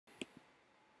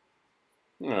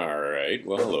Alright,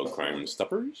 well hello crime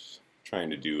stoppers. Trying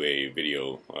to do a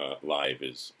video live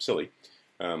is silly.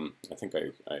 I think I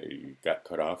got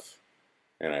cut off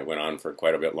and I went on for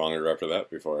quite a bit longer after that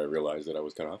before I realized that I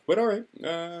was cut off. But alright,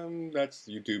 that's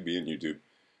YouTube being YouTube.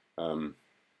 And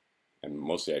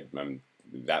mostly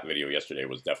that video yesterday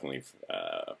was definitely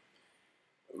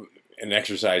an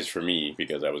exercise for me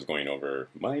because I was going over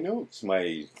my notes,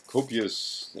 my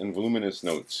copious and voluminous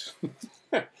notes.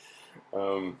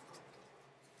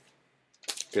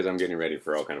 Because I'm getting ready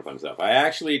for all kind of fun stuff. I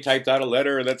actually typed out a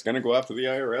letter that's going to go off to the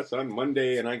IRS on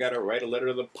Monday, and I got to write a letter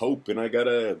to the Pope, and I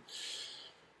got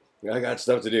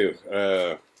stuff to do.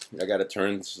 I got to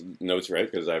turn notes right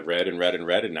because I've read and read and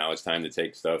read, and now it's time to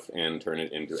take stuff and turn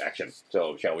it into action.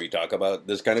 So shall we talk about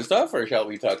this kind of stuff, or shall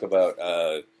we talk about,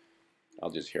 I'll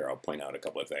point out a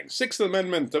couple of things. Sixth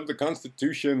Amendment of the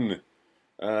Constitution.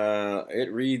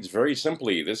 It reads very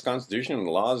simply, this Constitution and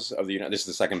the laws of the United... This is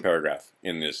the second paragraph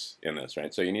in this,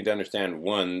 right? So you need to understand,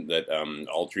 one, that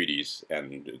all treaties,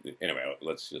 and anyway,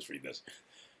 let's just read this.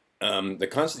 The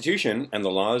Constitution and the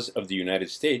laws of the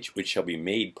United States, which shall be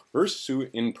made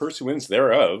in pursuance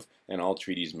thereof, and all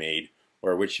treaties made,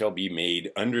 or which shall be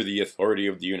made under the authority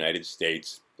of the United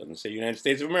States, doesn't say United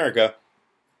States of America,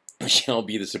 shall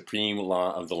be the supreme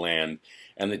law of the land,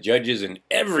 and the judges in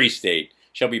every state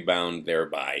shall be bound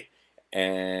thereby.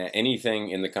 Anything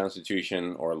in the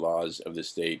Constitution or laws of the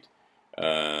state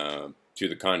to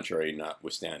the contrary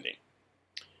notwithstanding.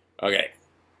 Okay,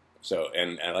 so,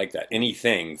 and I like that.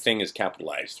 Anything, thing is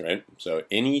capitalized, right? So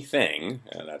anything,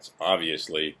 and that's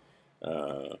obviously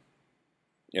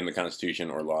in the Constitution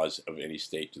or laws of any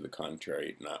state to the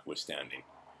contrary notwithstanding.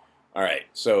 All right,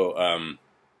 so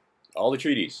all the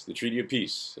treaties, the Treaty of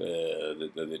Peace,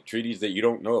 the treaties that you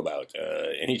don't know about,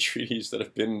 any treaties that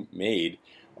have been made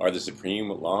are the supreme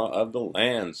law of the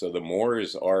land. So the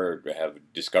Moors have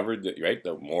discovered that, right?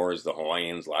 The Moors, the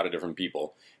Hawaiians, a lot of different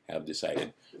people have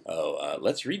decided,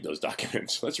 let's read those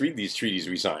documents. Let's read these treaties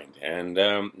we signed. And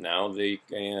now the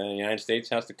United States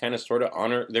has to kind of sort of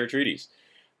honor their treaties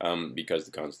because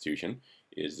the Constitution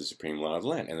is the supreme law of the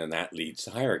land. And then that leads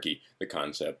to hierarchy, the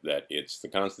concept that it's the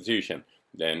Constitution,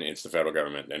 then it's the federal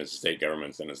government, then it's the state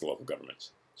governments, then it's the local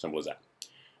governments. Simple as that.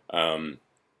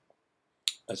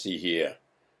 Let's see here.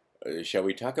 Shall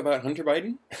we talk about Hunter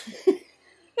Biden?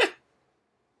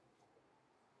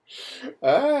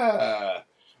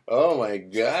 Oh my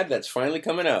God, that's finally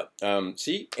coming out.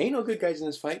 See, ain't no good guys in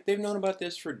this fight. They've known about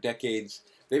this for decades.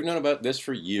 They've known about this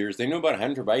for years. They knew about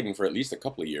Hunter Biden for at least a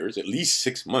couple of years, at least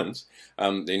 6 months.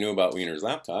 They knew about Wiener's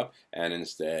laptop, and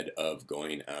instead of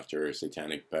going after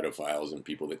satanic pedophiles and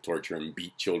people that torture and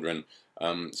beat children,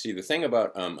 see, the thing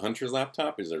about Hunter's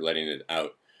laptop is they're letting it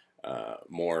out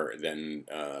more than,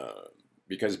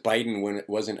 because Biden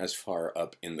wasn't as far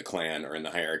up in the Klan or in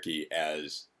the hierarchy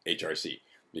as HRC,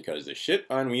 because the shit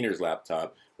on Wiener's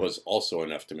laptop was also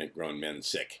enough to make grown men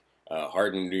sick.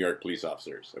 Hardened New York police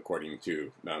officers, according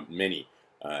to many.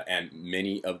 And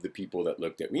many of the people that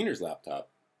looked at Wiener's laptop,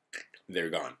 they're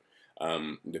gone.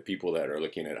 The people that are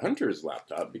looking at Hunter's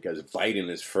laptop, because Biden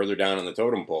is further down on the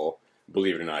totem pole,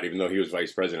 believe it or not, even though he was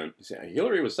vice president,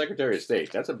 Hillary was Secretary of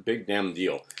State. That's a big damn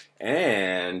deal.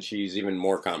 And she's even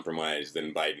more compromised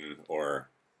than Biden or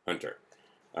Hunter.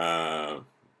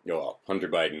 Well, Hunter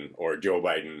Biden or Joe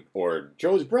Biden or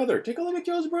Joe's brother. Take a look at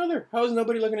Joe's brother. How is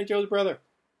nobody looking at Joe's brother?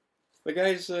 The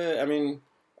guy's, I mean,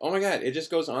 oh my God, it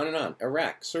just goes on and on.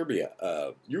 Iraq, Serbia,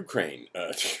 Ukraine.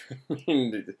 I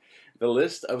mean, the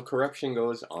list of corruption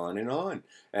goes on and on.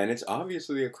 And it's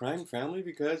obviously a crime family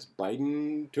because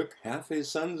Biden took half his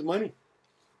son's money.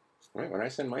 Right? When I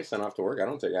send my son off to work, I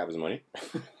don't take half his money.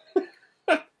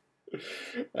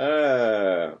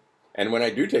 And when I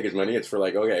do take his money, it's for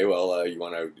like, okay, well,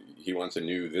 he wants a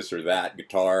new this or that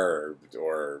guitar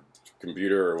or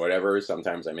computer or whatever.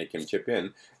 Sometimes I make him chip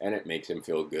in, and it makes him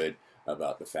feel good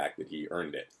about the fact that he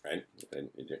earned it, right? And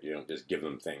you don't just give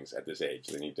them things at this age.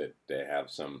 They need to have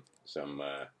some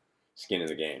skin in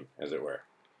the game, as it were.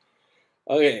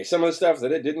 Okay, some of the stuff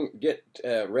that it didn't get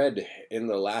read in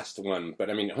the last one, but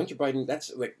I mean, Hunter Biden,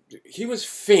 that's like, he was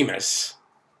famous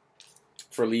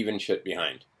for leaving shit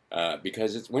behind.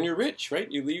 Because it's when you're rich,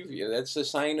 right? You leave, that's a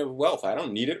sign of wealth. I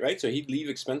don't need it, right? So he'd leave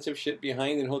expensive shit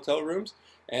behind in hotel rooms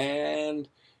and,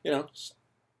 you know,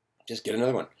 just get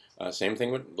another one. Same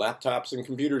thing with laptops and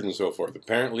computers and so forth.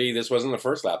 Apparently, this wasn't the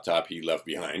first laptop he left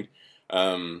behind,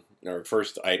 or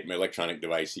first electronic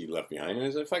device he left behind. And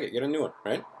he said, fuck it, get a new one,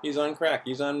 right? He's on crack.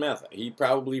 He's on meth. He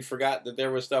probably forgot that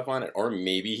there was stuff on it. Or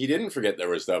maybe he didn't forget there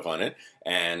was stuff on it,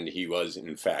 and he was,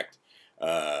 in fact...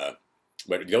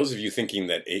 But those of you thinking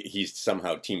that he's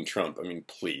somehow Team Trump, I mean,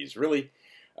 please, really?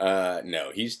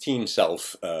 No, he's team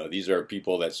self. These are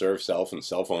people that serve self and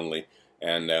self only.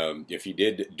 And if he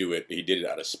did do it, he did it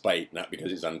out of spite, not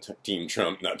because he's on Team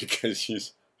Trump, not because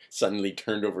he's suddenly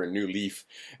turned over a new leaf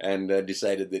and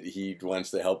decided that he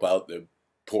wants to help out the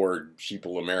poor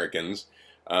sheeple Americans.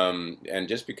 And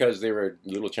just because they were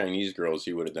little Chinese girls,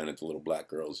 he would have done it to little black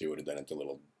girls. He would have done it to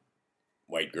little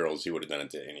white girls. He would have done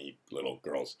it to any little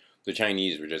girls. The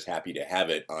Chinese were just happy to have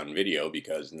it on video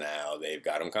because now they've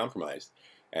got them compromised.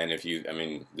 And if you, I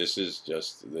mean, this is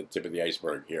just the tip of the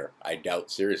iceberg here. I doubt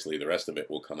seriously the rest of it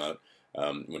will come out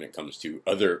when it comes to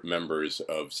other members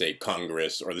of, say,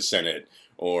 Congress or the Senate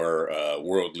or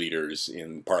world leaders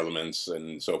in parliaments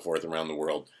and so forth around the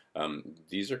world.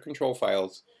 These are control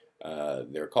files.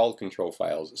 They're called control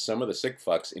files. Some of the sick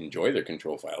fucks enjoy their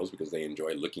control files because they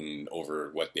enjoy looking over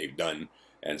what they've done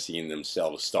and seeing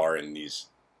themselves star in these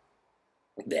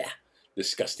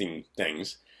disgusting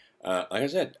things. Like I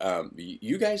said,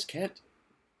 you guys can't.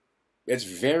 It's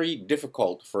very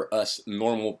difficult for us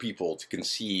normal people to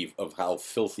conceive of how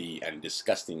filthy and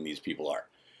disgusting these people are.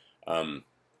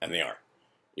 And they are.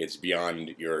 It's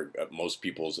beyond your most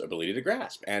people's ability to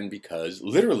grasp. And because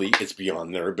literally it's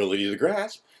beyond their ability to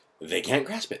grasp, they can't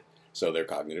grasp it. So their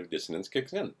cognitive dissonance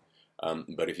kicks in.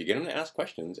 But if you get them to ask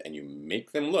questions and you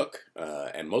make them look,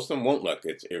 and most of them won't look,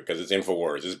 it's because it's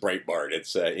InfoWars, it's Breitbart,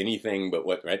 it's anything but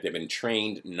what, right? They've been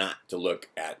trained not to look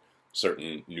at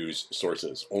certain news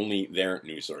sources, only their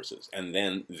news sources. And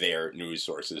then their news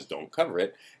sources don't cover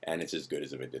it, and it's as good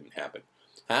as if it didn't happen.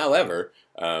 However,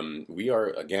 we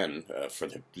are, again, for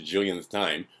the bajillionth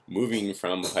time, moving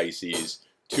from Pisces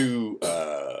to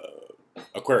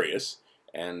Aquarius,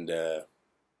 and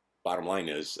bottom line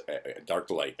is, dark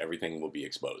to light, everything will be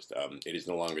exposed. It is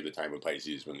no longer the time of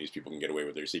Pisces when these people can get away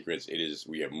with their secrets. It is,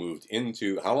 we have moved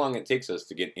into, how long it takes us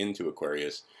to get into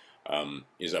Aquarius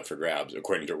is up for grabs,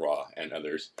 according to Raw and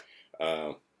others.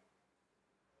 Oh,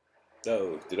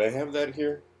 did I have that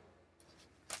here?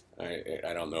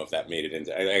 I don't know if that made it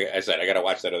into, I said, I gotta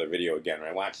watch that other video again.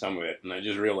 I watched some of it, and I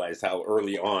just realized how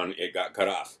early on it got cut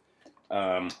off.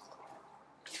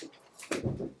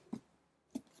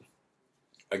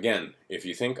 Again, if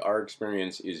you think our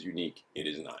experience is unique, it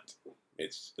is not.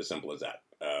 It's as simple as that.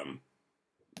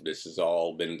 This has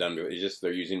all been done. It's just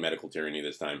they're using medical tyranny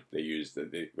this time. They use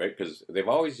right, because they've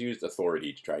always used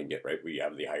authority to try and get right. We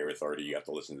have the higher authority. You have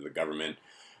to listen to the government.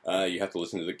 You have to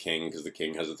listen to the king because the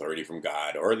king has authority from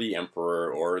God, or the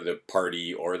emperor, or the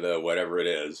party, or the whatever it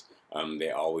is. They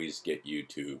always get you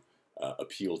to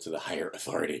appeal to the higher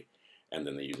authority, and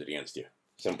then they use it against you.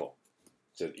 Simple.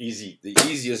 It's the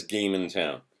easiest game in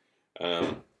town.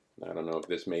 I don't know if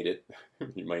this made it.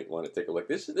 You might want to take a look.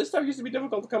 This stuff used to be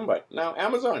difficult to come by. Now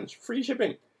Amazon, free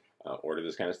shipping. Order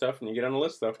this kind of stuff and you get on the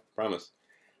list stuff. Promise.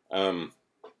 If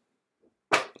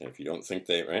you don't think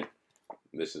they right,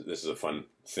 this is a fun,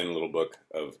 thin little book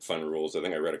of fun rules. I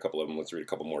think I read a couple of them. Let's read a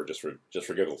couple more just for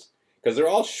giggles, because they're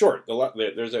all short.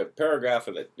 There's a paragraph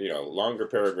of it, longer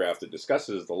paragraph that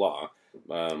discusses the law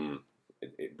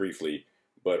briefly.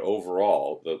 But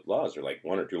overall, the laws are like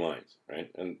 1 or 2 lines, right?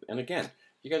 And again,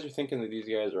 you guys are thinking that these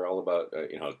guys are all about,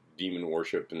 demon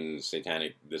worship and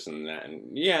satanic this and that.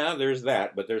 And yeah, there's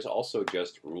that. But there's also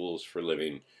just rules for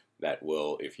living that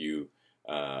will, if you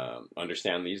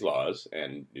understand these laws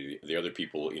and the other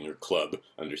people in your club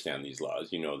understand these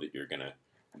laws, you know that you're going to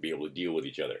be able to deal with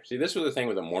each other. See, this was the thing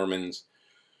with the Mormons.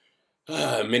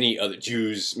 Many other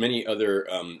Jews, many other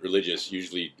religious,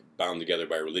 usually bound together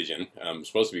by religion,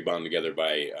 supposed to be bound together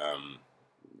by,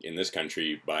 in this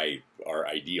country, by our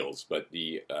ideals. But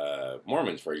the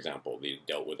Mormons, for example, they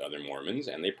dealt with other Mormons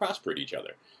and they prospered each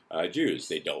other. Jews,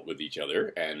 they dealt with each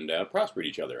other and prospered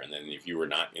each other. And then if you were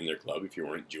not in their club, if you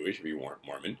weren't Jewish, if you weren't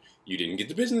Mormon, you didn't get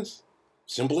the business.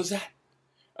 Simple as that.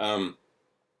 And,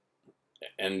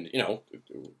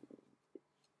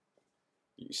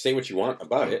 you say what you want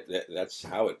about it. That's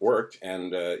how it worked.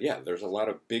 And yeah, there's a lot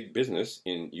of big business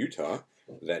in Utah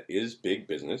that is big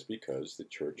business because the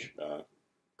church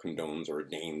condones or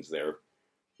ordains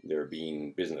their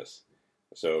being business.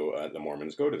 So the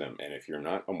Mormons go to them. And if you're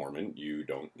not a Mormon, you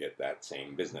don't get that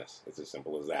same business. It's as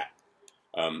simple as that.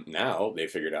 Now they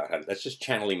figured out that's just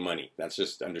channeling money. That's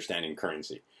just understanding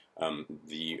currency.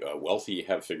 The wealthy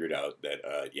have figured out that,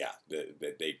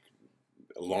 that they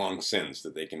long since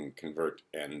that they can convert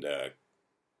and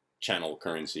channel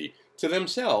currency to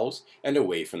themselves and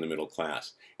away from the middle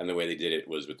class. And the way they did it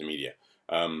was with the media.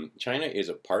 China is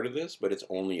a part of this, but it's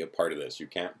only a part of this. You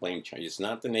can't blame China. It's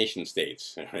not the nation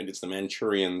states, right? It's the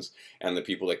Manchurians and the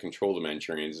people that control the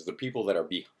Manchurians. It's the people that are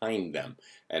behind them.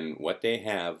 And what they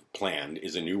have planned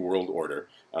is a new world order.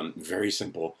 Very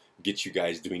simple. Get you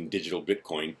guys doing digital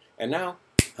Bitcoin. And now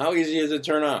How easy is it to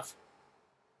turn off?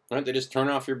 Right? They just turn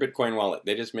off your Bitcoin wallet.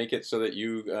 They just make it so that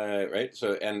you, right?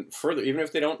 So, and further, even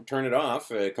if they don't turn it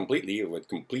off completely with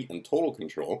complete and total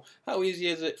control, how easy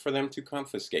is it for them to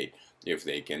confiscate? If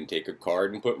they can take a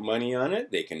card and put money on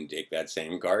it, they can take that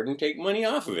same card and take money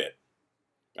off of it.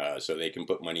 So they can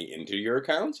put money into your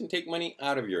accounts and take money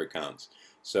out of your accounts.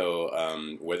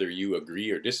 So whether you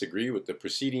agree or disagree with the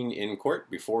proceeding in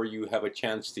court, before you have a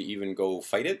chance to even go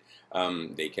fight it,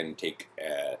 they can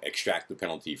extract the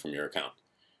penalty from your account.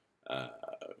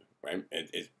 Right?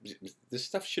 This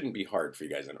stuff shouldn't be hard for you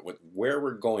guys. Where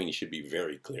we're going should be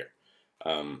very clear.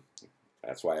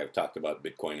 That's why I've talked about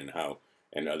Bitcoin and how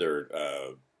and other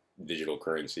digital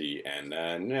currency and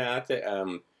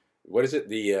what is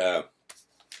it?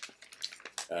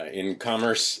 In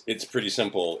commerce, it's pretty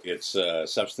simple. It's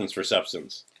substance for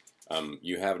substance.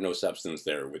 You have no substance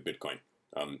there with Bitcoin.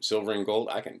 Silver and gold,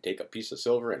 I can take a piece of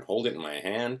silver and hold it in my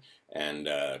hand, and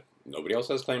nobody else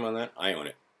has claim on that. I own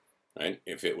it. Right?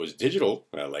 If it was digital,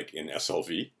 like in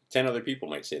SLV, 10 other people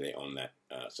might say they own that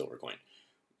silver coin.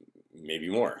 Maybe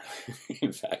more.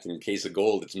 In fact, in case of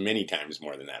gold, it's many times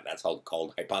more than that. That's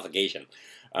called hypothecation.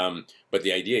 But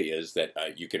the idea is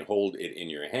that you can hold it in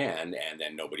your hand and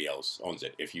then nobody else owns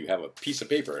it. If you have a piece of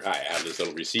paper, hi, I have this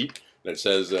little receipt that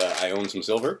says I own some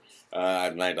silver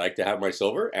and I'd like to have my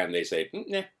silver, and they say,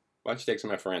 nah, why don't you take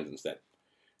some FRNs instead?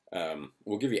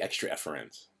 We'll give you extra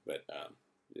FRNs, but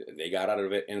they got out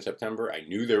of it in September. I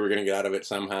knew they were going to get out of it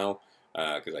somehow,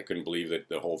 because I couldn't believe that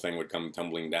the whole thing would come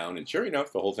tumbling down. And sure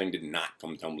enough, the whole thing did not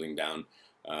come tumbling down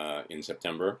in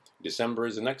September. December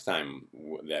is the next time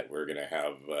that we're going to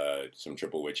have some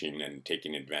triple witching and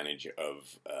taking advantage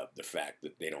of the fact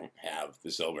that they don't have the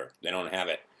silver. They don't have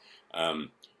it.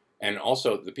 And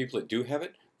also, the people that do have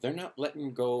it, they're not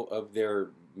letting go of their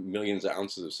millions of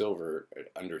ounces of silver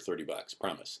under 30 bucks,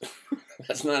 promise.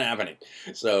 That's not happening.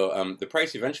 So the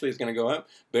price eventually is going to go up,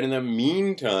 but in the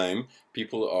meantime,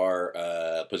 people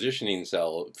are positioning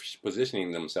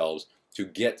themselves to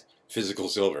get physical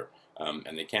silver.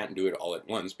 And they can't do it all at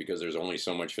once because there's only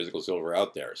so much physical silver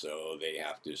out there. So they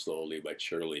have to slowly but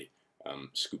surely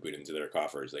scoop it into their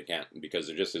coffers. They can't, because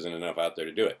there just isn't enough out there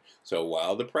to do it. So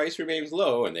while the price remains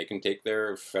low and they can take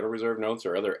their Federal Reserve notes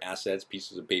or other assets,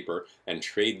 pieces of paper, and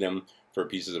trade them for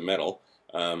pieces of metal,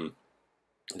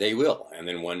 they will. And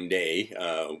then one day,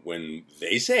 when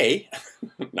they say,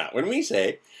 not when we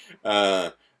say,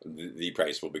 the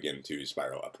price will begin to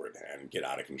spiral upward and get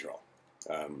out of control.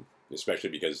 Especially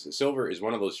because silver is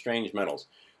one of those strange metals.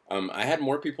 I had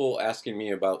more people asking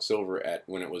me about silver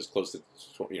when it was close to,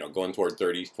 going toward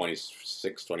 30,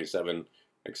 26, 27,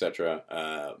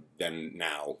 etc., than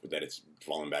now that it's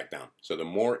fallen back down. So the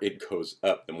more it goes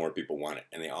up, the more people want it,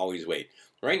 and they always wait.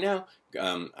 Right now,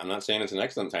 I'm not saying it's an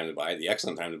excellent time to buy. The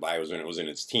excellent time to buy was when it was in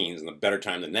its teens, and the better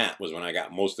time than that was when I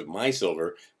got most of my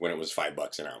silver when it was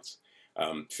 $5 an ounce.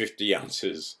 50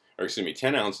 ounces, or excuse me,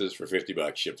 10 ounces for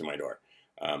 $50 shipped to my door.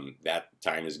 That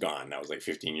time is gone. That was like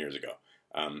 15 years ago.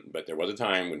 But there was a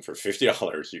time when for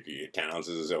 $50 you could get 10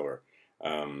 ounces of silver,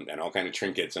 and all kind of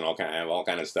trinkets and all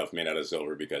kind of stuff made out of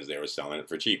silver because they were selling it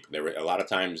for cheap. There were a lot of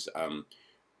times,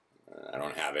 I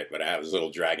don't have it, but I have this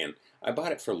little dragon. I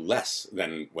bought it for less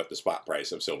than what the spot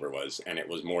price of silver was, and it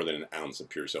was more than an ounce of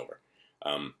pure silver,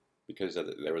 because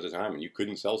there was a time when you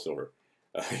couldn't sell silver.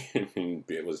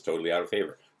 It was totally out of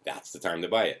favor. That's the time to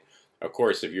buy it. Of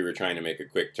course, if you were trying to make a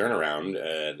quick turnaround,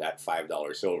 that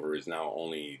 $5 silver is now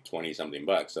only 20-something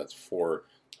bucks. That's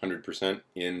 400%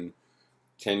 in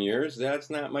 10 years. That's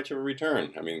not much of a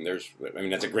return. I mean,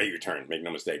 that's a great return. Make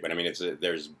no mistake. But I mean,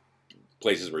 there's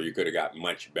places where you could have got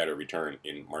much better return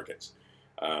in markets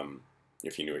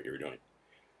if you knew what you were doing.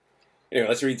 Anyway,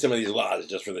 let's read some of these laws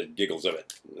just for the giggles of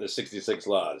it. The 66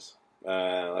 laws.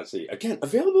 Let's see. Again,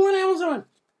 available on Amazon.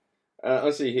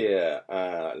 Let's see here.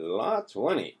 Law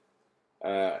 20.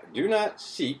 Do not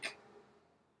seek.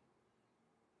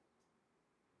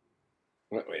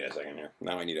 Wait a second here.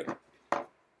 Now I need a.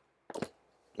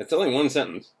 It's only one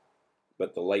sentence,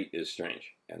 but the light is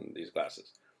strange and these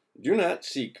glasses. Do not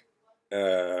seek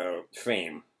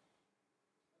fame,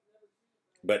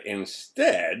 but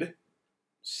instead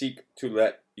seek to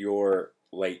let your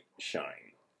light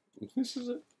shine. This is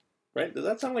it, right? Does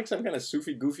that sound like some kind of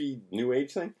Sufi, goofy, New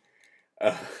Age thing?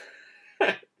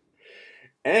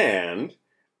 And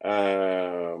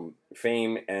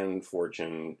fame and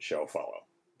fortune shall follow.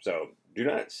 So do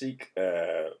not seek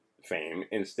fame.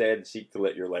 Instead, seek to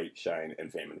let your light shine,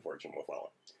 and fame and fortune will follow.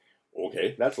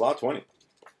 Okay, that's Law 20.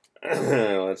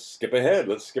 Let's skip ahead.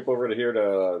 Let's skip over to here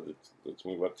to, let's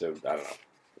move up to, I don't know,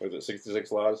 what is it,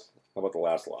 66 laws? How about the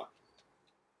last law?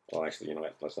 Well, actually, you know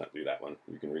what? Let's not do that one.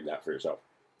 You can read that for yourself.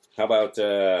 How about,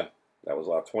 that was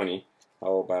law 20.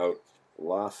 How about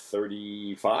law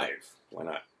 35? Why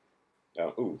not?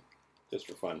 Ooh, just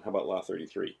for fun. How about law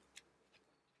 33?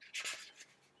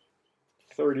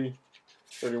 30,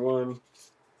 31,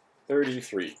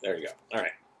 33. There you go. All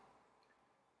right.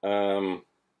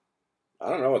 I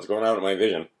don't know what's going on with my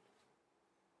vision.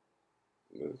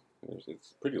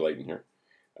 It's pretty light in here.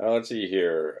 Let's see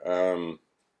here.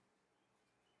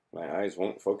 My eyes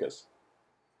won't focus.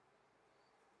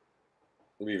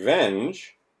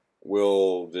 Revenge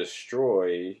will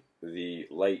destroy the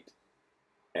light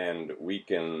and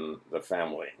weaken the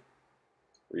family.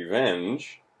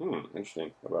 Revenge,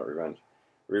 interesting about revenge.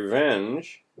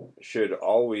 Revenge should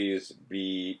always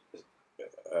be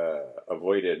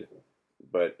avoided,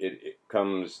 but it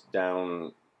comes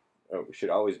down, should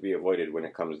always be avoided when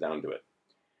it comes down to it.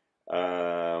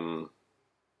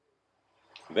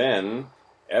 Then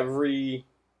every,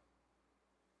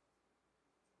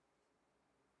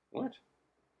 what?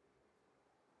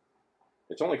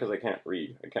 It's only because I can't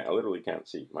read. I literally can't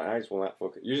see. My eyes will not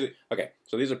focus. Usually, okay,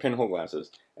 so these are pinhole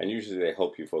glasses, and usually they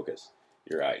help you focus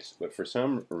your eyes. But for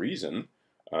some reason,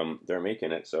 they're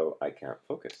making it so I can't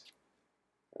focus.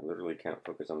 I literally can't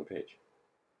focus on the page.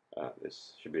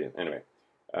 This should be, anyway.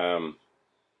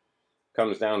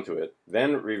 Comes down to it.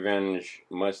 Then revenge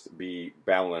must be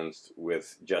balanced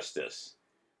with justice.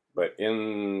 But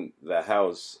in the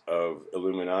house of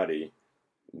Illuminati,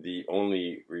 the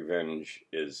only revenge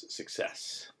is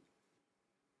success.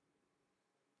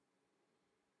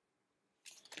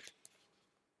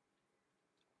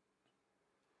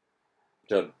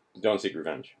 So don't seek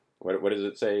revenge. What does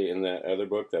it say in the other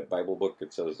book, that Bible book?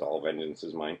 It says all vengeance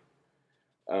is mine.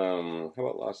 How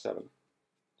about law 7?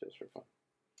 Just for fun.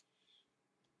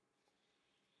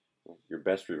 Your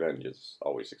best revenge is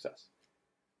always success.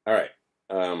 All right.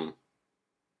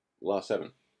 Law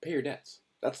 7. Pay your debts.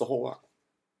 That's the whole law.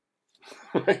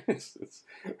 it's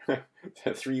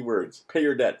 3 words. Pay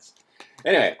your debts.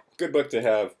 Anyway, good book to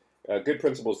have. Good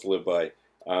principles to live by.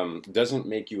 Doesn't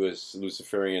make you a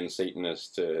Luciferian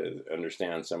Satanist to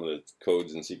understand some of the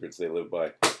codes and secrets they live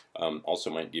by. Also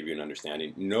might give you an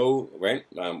understanding. Know, right?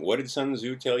 What did Sun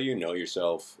Tzu tell you? Know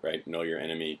yourself, right? Know your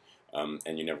enemy,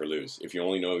 and you never lose. If you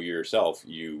only know yourself,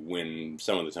 you win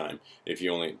some of the time. If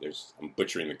you only, I'm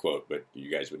butchering the quote, but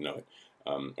you guys would know it.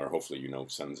 Or hopefully you know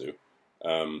Sun Tzu.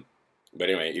 But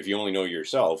anyway, if you only know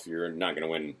yourself, you're not going to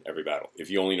win every battle. If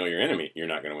you only know your enemy, you're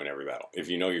not going to win every battle. If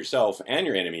you know yourself and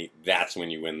your enemy, that's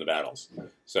when you win the battles.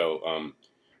 So,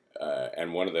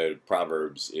 and one of the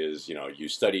proverbs is, you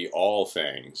study all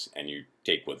things and you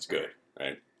take what's good,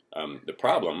 right? The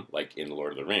problem, like in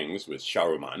Lord of the Rings with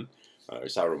Saruman,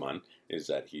 is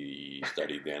that he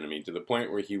studied the enemy to the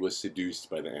point where he was seduced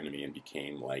by the enemy and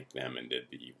became like them and did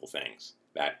the evil things.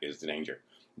 That is the danger.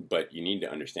 But you need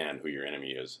to understand who your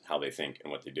enemy is, how they think,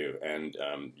 and what they do. And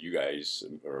you guys,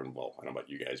 or well, I don't know about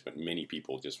you guys, but many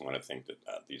people just want to think that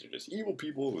these are just evil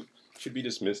people who should be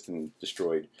dismissed and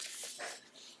destroyed.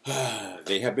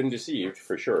 They have been deceived,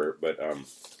 for sure, but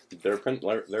they're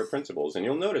principles. And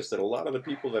you'll notice that a lot of the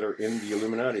people that are in the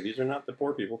Illuminati, these are not the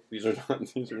poor people. These are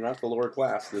not the lower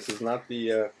class. This is not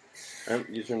the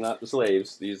these are not the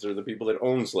slaves. These are the people that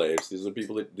own slaves. These are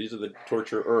the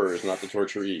torturers, not the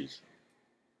torturees.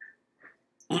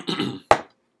 All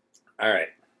right.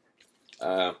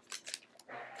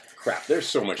 Crap. There's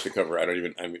so much to cover.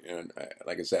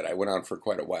 Like I said, I went on for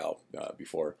quite a while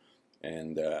before,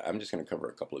 and I'm just going to cover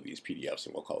a couple of these PDFs,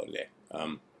 and we'll call it a day.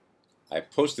 I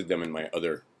posted them in my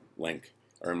other link,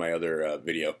 or in my other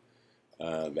video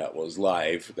that was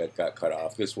live that got cut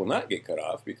off. This will not get cut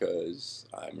off because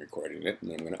I'm recording it,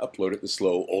 and I'm going to upload it the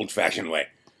slow, old-fashioned way.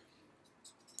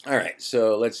 All right,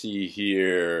 so let's see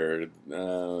here.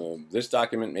 This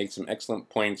document makes some excellent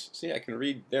points. See, I can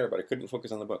read there, but I couldn't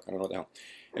focus on the book. I don't know what the hell.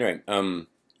 Anyway,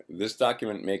 this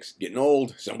document makes getting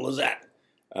old. Simple as that.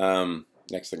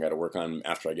 Next thing I got to work on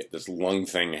after I get this lung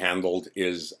thing handled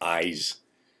is eyes.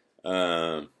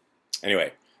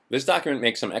 Anyway, this document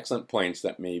makes some excellent points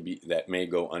that may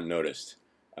go unnoticed.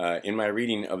 In my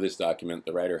reading of this document,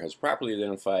 the writer has properly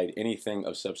identified anything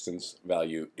of substance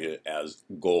value as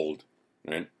gold.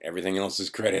 Right? Everything else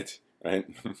is credit. Right?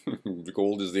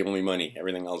 Gold is the only money.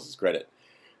 Everything else is credit.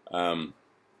 Let's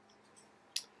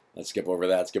skip over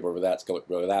that. Skip over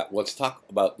that. Let's talk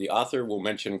about the author. Will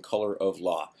mention color of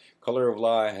law. Color of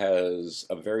law has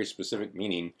a very specific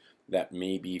meaning that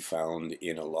may be found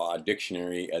in a law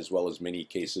dictionary, as well as many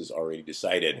cases already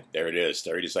decided. There it is.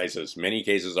 Stare decisis. Many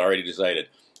cases already decided.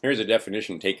 Here's a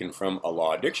definition taken from a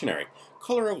law dictionary.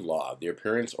 Color of law: the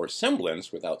appearance or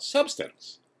semblance without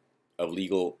substance of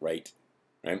legal right,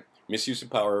 Misuse of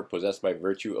power possessed by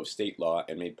virtue of state law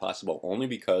and made possible only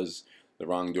because the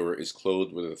wrongdoer is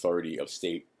clothed with authority of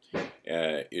state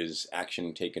is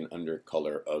action taken under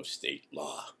color of state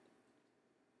law.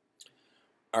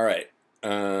 All right.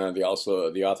 The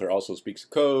author also speaks of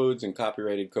codes and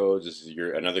copyrighted codes. This is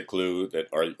another clue that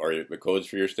are the codes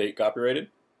for your state copyrighted?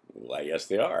 Why, yes,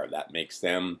 they are. That makes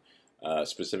them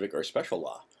specific or special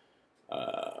law.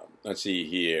 Let's see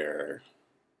here.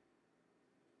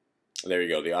 There you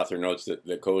go. The author notes that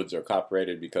the codes are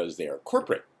copyrighted because they are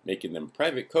corporate, making them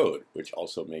private code, which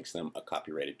also makes them a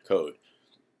copyrighted code.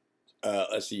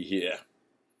 Let's see here.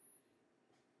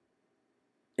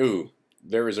 Ooh,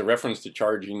 there is a reference to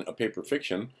charging a paper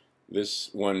fiction. This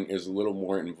one is a little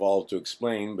more involved to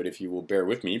explain, but if you will bear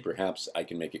with me, perhaps I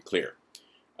can make it clear.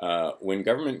 When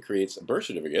government creates a birth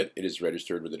certificate, it is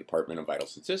registered with the Department of Vital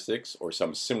Statistics or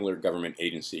some similar government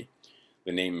agency.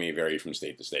 The name may vary from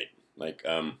state to state. Like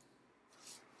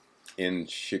in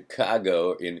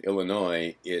Chicago, in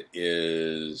Illinois, it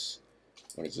is,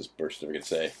 what does this birth certificate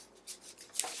say?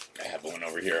 I have one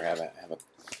over here. I have a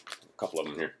couple of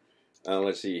them here.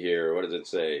 Let's see here. What does it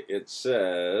say? It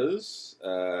says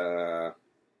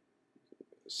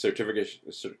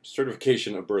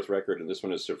certification of birth record, and this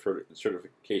one is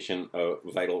certification of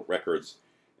vital records.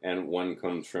 And one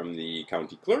comes from the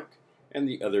county clerk, and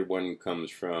the other one comes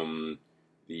from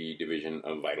the Division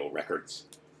of Vital Records.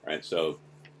 All right, so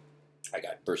I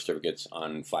got birth certificates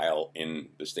on file in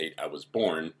the state I was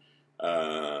born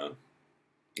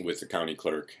with the county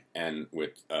clerk and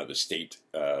with the state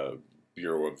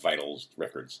Bureau of Vital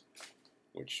Records,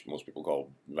 which most people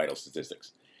call Vital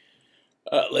Statistics.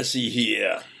 Let's see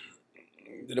here.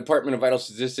 The Department of Vital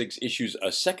Statistics issues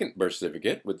a second birth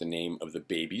certificate with the name of the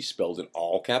baby spelled in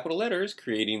all capital letters,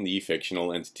 creating the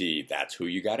fictional entity. That's who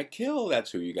you got to kill.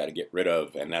 That's who you got to get rid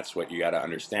of. And that's what you got to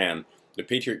understand. The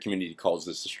Patriot community calls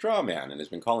this the straw man and has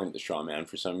been calling it the straw man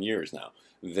for some years now.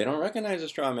 They don't recognize a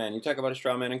straw man. You talk about a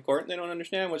straw man in court, and they don't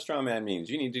understand what straw man means.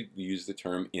 You need to use the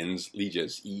term ens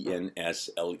legis, E-N-S-L-E-G-I-S,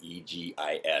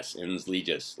 ens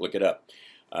legis. Look it up.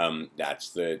 You got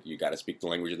to speak the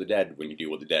language of the dead when you deal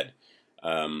with the dead.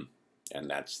 And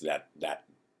that's that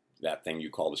thing you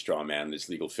call the straw man, this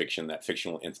legal fiction, that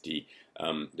fictional entity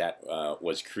that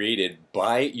was created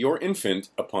by your infant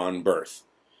upon birth.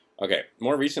 Okay,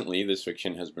 more recently, this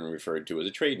fiction has been referred to as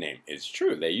a trade name. It's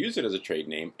true, they use it as a trade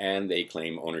name, and they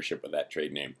claim ownership of that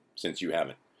trade name, since you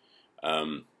haven't.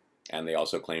 And they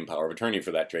also claim power of attorney for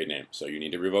that trade name, so you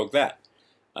need to revoke that.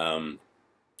 And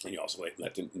you also might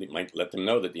let them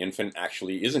know that the infant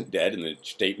actually isn't dead in the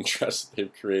state and trust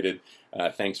they've created.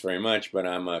 Thanks very much, but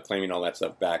I'm claiming all that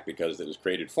stuff back because it was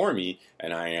created for me,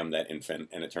 and I am that infant,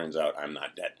 and it turns out I'm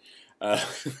not dead.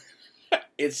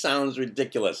 It sounds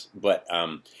ridiculous, but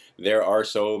there are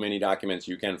so many documents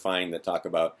you can find that talk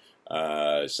about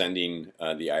sending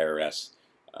the IRS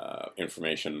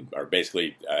information, or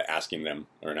basically asking them,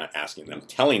 or not asking them,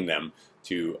 telling them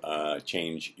to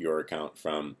change your account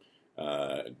from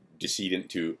decedent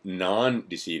to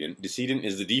non-decedent. Decedent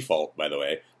is the default, by the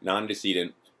way.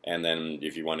 Non-decedent, and then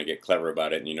if you want to get clever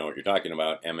about it and you know what you're talking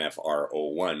about,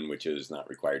 MFR01, which is not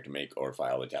required to make or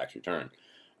file a tax return.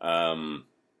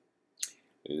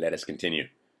 Let us continue.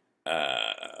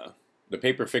 The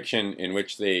paper fiction in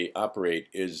which they operate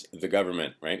is the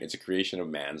government, right? It's a creation of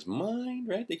man's mind,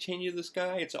 right? They change you the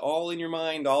sky. It's all in your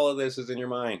mind. All of this is in your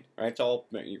mind, right? It's all,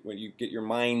 when you get your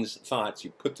mind's thoughts,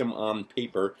 you put them on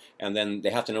paper, and then they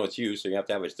have to know it's you, so you have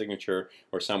to have a signature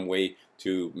or some way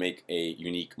to make a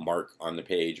unique mark on the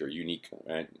page or unique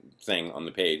thing on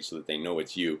the page so that they know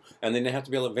it's you. And then they have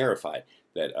to be able to verify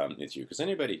that it's you, because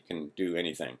anybody can do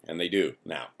anything, and they do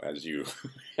now, as you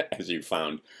as you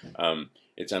found.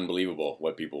 It's unbelievable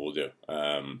what people will do.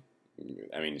 I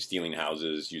mean, stealing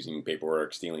houses, using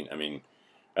paperwork, stealing. I mean,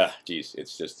 geez,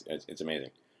 it's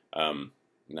amazing.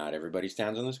 Not everybody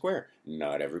stands on the square.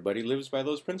 Not everybody lives by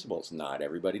those principles. Not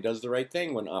everybody does the right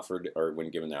thing when offered or when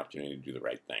given the opportunity to do the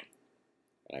right thing.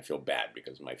 And I feel bad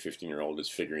because my 15-year-old is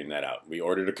figuring that out. We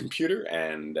ordered a computer,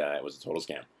 and it was a total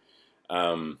scam.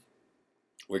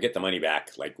 We'll get the money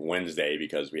back like Wednesday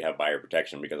because we have buyer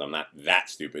protection, because I'm not that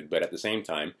stupid. But at the same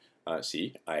time, I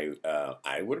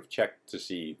would have checked to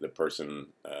see the person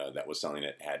that was selling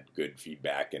it had good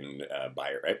feedback and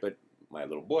buyer, right? But my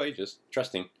little boy just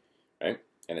trusting, right?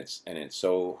 And it's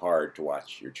so hard to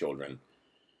watch your children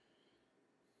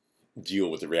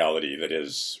deal with the reality that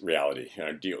is reality.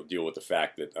 Deal with the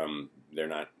fact that they're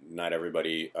not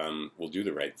everybody will do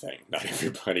the right thing. Not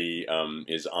everybody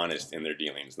is honest in their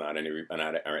dealings. Anyway,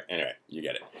 you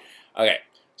get it. Okay,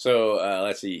 so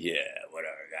let's see here. What I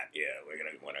got here?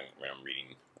 What I'm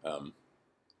reading.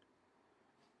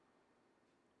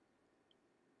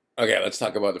 Okay, let's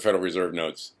talk about the Federal Reserve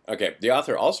notes. Okay, the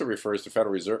author also refers to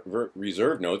Federal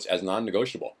Reserve notes as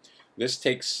non-negotiable.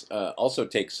 This also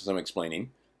takes some explaining,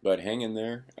 but hang in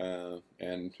there.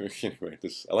 And anyway,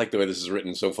 I like the way this is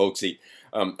written, so folksy.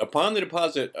 Upon the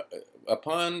deposit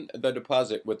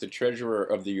with the Treasurer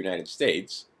of the United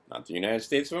States, not the United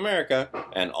States of America,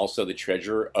 and also the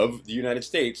Treasurer of the United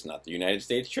States, not the United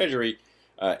States Treasury,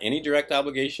 any direct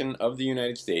obligation of the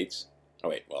United States. Oh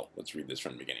wait, well, let's read this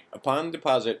from the beginning. Upon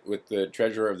deposit with the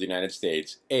Treasurer of the United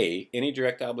States, A, any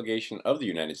direct obligation of the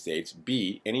United States,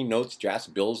 B, any notes, drafts,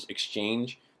 bills of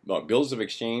exchange,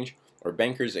 or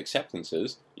bankers'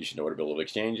 acceptances, you should know what a bill of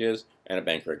exchange is, and a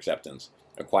banker acceptance,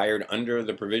 acquired under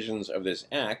the provisions of this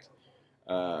act,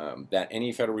 that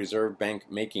any Federal Reserve Bank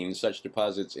making such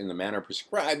deposits in the manner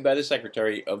prescribed by the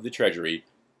Secretary of the Treasury,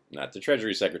 not the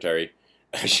Treasury Secretary,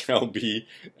 shall be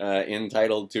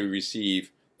entitled to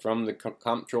receive from the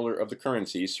Comptroller of the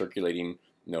Currency circulating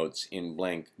notes in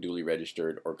blank, duly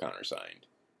registered, or countersigned.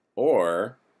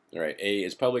 Or, all right, A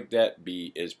is public debt,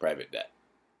 B is private debt.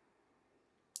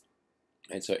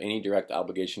 And so any direct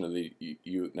obligation of the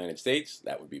United States,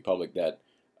 that would be public debt.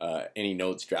 Any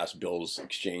notes, drafts, bills,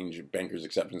 exchange, bankers'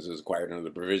 acceptances acquired under the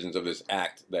provisions of this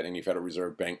act, that any Federal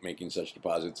Reserve Bank making such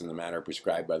deposits in the manner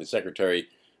prescribed by the Secretary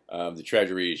of the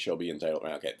Treasury shall be entitled.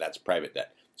 Okay, that's private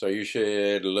debt. So you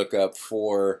should look up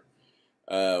for,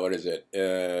 what is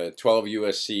it, 12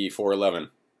 U.S.C. 411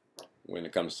 when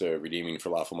it comes to redeeming for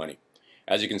lawful money.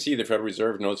 As you can see, the Federal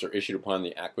Reserve notes are issued upon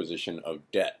the acquisition of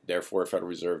debt. Therefore, Federal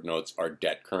Reserve notes are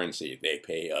debt currency. They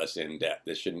pay us in debt.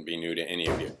 This shouldn't be new to any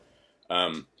of you.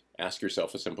 Ask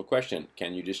yourself a simple question.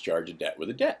 Can you discharge a debt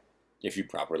with a debt? If you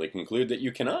properly conclude that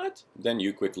you cannot, then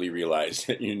you quickly realize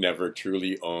that you never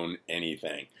truly own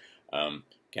anything.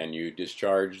 Can you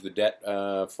discharge the debt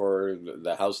for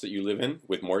the house that you live in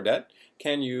with more debt?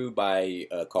 Can you buy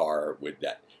a car with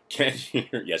debt? Can you?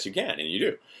 Yes, you can, and you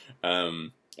do.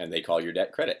 And they call your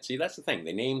debt credit. See, that's the thing.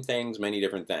 They name things many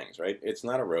different things, right? It's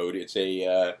not a road. It's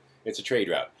a trade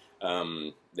route.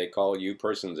 They call you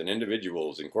persons and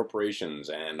individuals and corporations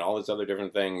and all these other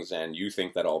different things, and you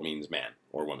think that all means man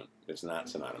or woman. It's not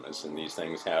synonymous, and these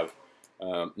things have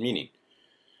meaning.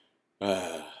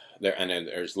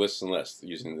 There's lists and lists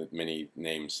using the many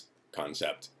names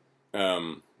concept.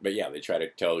 But yeah, they try to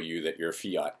tell you that your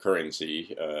fiat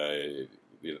currency,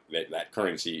 that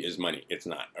currency is money. It's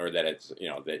not, or that it's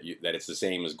that it's the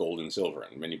same as gold and silver.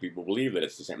 And many people believe that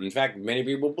it's the same. In fact, many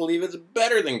people believe it's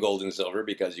better than gold and silver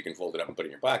because you can fold it up and put it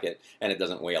in your pocket, and it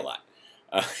doesn't weigh a lot.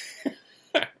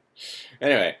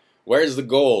 Anyway, where's the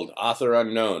gold? Author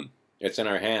unknown. It's in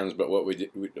our hands, but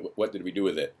what did we do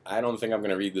with it? I don't think I'm going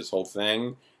to read this whole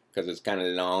thing because it's kind of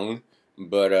long,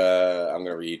 but I'm going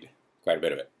to read quite a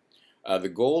bit of it. The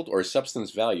gold or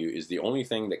substance value is the only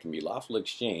thing that can be lawfully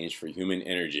exchanged for human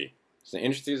energy. It's an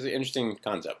interesting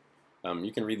concept.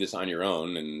 You can read this on your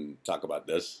own and talk about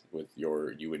this with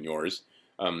you and yours,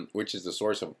 which is the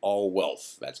source of all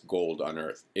wealth. That's gold on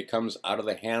earth. It comes out of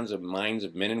the hands of minds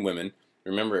of men and women.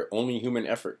 Remember, only human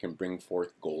effort can bring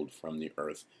forth gold from the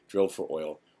earth, drill for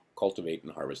oil, cultivate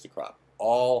and harvest the crop.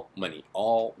 All money,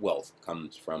 all wealth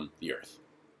comes from the earth.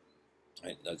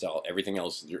 Right? That's all. Everything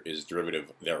else is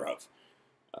derivative thereof.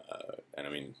 And I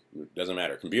mean, it doesn't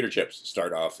matter. Computer chips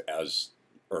start off as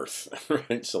earth,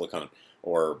 right? Silicon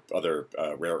or other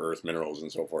rare earth minerals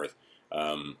and so forth.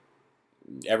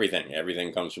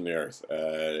 Everything comes from the earth.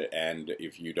 And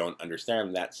if you don't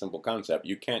understand that simple concept,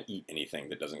 you can't eat anything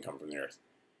that doesn't come from the earth.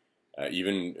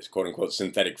 Even quote-unquote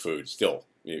synthetic food, still,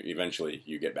 eventually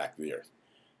you get back to the earth.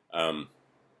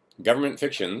 Government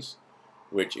fictions,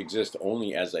 which exist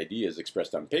only as ideas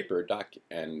expressed on paper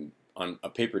and on a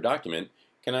paper document,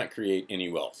 cannot create any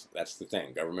wealth. That's the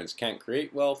thing. Governments can't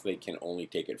create wealth. They can only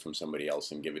take it from somebody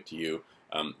else and give it to you.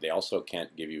 They also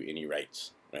can't give you any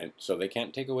rights, right? So they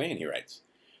can't take away any rights.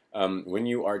 When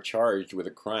you are charged with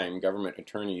a crime, government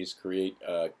attorneys create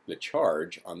the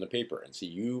charge on the paper. And see,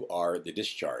 you are the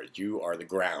discharge. You are the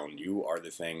ground. You are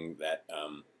the thing that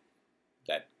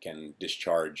that can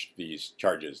discharge these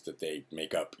charges that they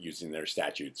make up using their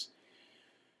statutes.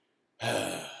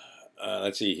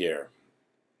 Let's see here.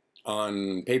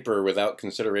 On paper, without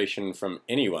consideration from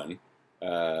anyone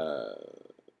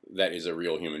that is a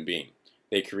real human being.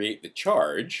 They create the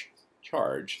charge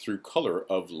through color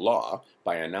of law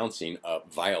by announcing a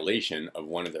violation of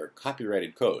one of their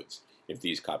copyrighted codes. If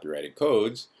these copyrighted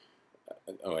codes,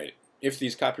 if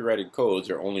these copyrighted codes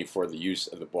are only for the use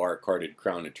of the bar-carded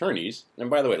crown attorneys,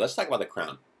 and by the way, let's talk about the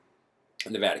crown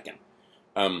and the Vatican.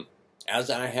 as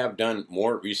I have done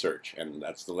more research, and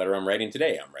that's the letter I'm writing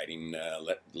today. I'm writing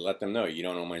let them know you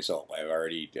don't own my soul. I've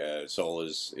already soul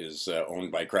is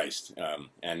owned by Christ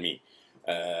and me.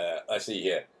 Let's see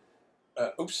here.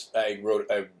 Oops, I've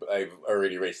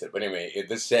already erased it. But anyway,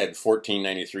 this said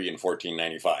 1493 and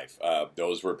 1495.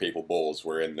 Those were papal bulls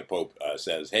wherein the Pope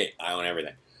says, "Hey, I own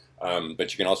everything."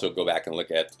 But you can also go back and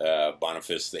look at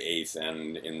Boniface VIII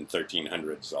and in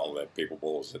 1300s, all the papal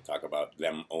bulls that talk about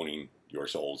them owning your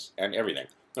souls and everything.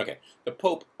 Okay, the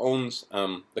Pope owns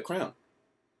the crown.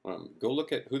 Go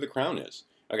look at who the crown is.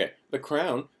 Okay, the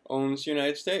crown owns the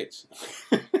United States.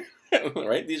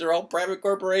 Right? These are all private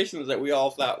corporations that we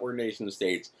all thought were nation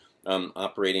states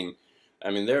operating.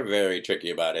 I mean, they're very tricky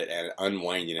about it, and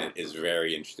unwinding it is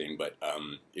very interesting. But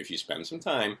if you spend some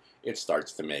time, it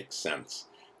starts to make sense.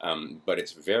 But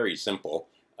it's very simple.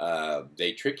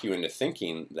 They trick you into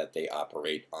thinking that they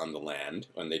operate on the land.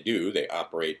 When they do, they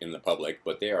operate in the public,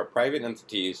 but they are private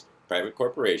entities, private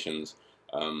corporations,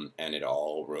 and it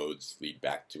all roads lead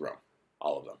back to Rome,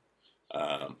 all of them.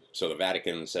 So the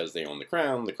Vatican says they own the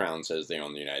crown says they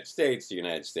own the United States,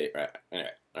 right, anyway,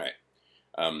 all right.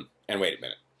 And wait a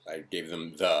minute, I gave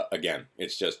them the again,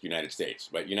 it's just United States,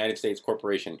 but United States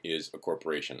Corporation is a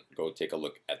corporation. Go take a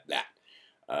look at that.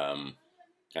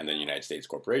 And then United States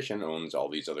Corporation owns all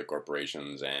these other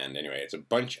corporations, and anyway, it's a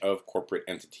bunch of corporate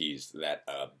entities that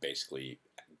basically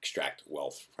extract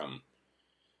wealth from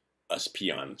us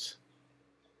peons.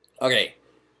 Okay.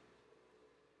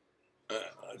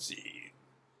 Let's see.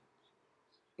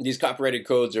 These copyrighted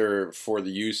codes are for the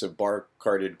use of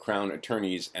bar-carded crown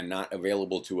attorneys and not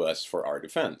available to us for our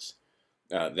defense.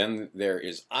 Then there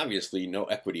is obviously no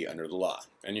equity under the law.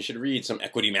 And you should read some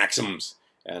equity maxims.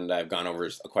 And I've gone over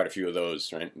quite a few of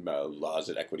those, right? Laws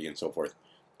of equity and so forth.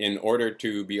 In order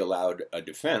to be allowed a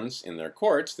defense in their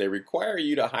courts, they require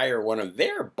you to hire one of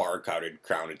their bar-carded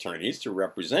crown attorneys to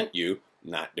represent you,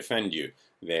 not defend you.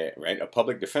 Right? A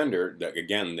public defender,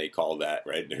 again, they call that,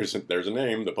 right? There's a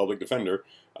name, the public defender,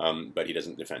 but he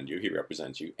doesn't defend you. He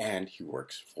represents you, and he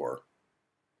works for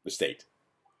the state.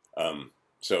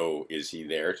 So is he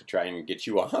there to try and get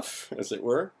you off, as it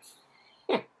were?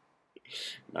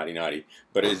 Naughty, naughty.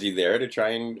 But is he there to try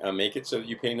and make it so that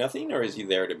you pay nothing, or is he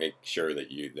there to make sure that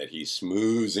he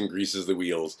smooths and greases the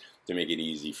wheels to make it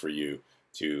easy for you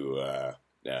to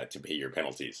pay your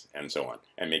penalties and so on,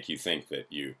 and make you think that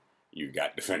you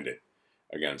got defended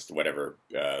against whatever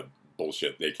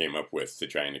bullshit they came up with to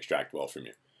try and extract wealth from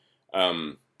you.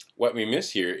 What we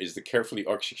miss here is the carefully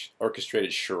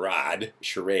orchestrated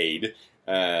charade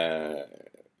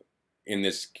in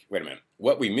this. Wait a minute.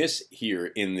 What we miss here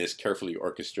in this carefully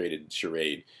orchestrated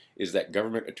charade is that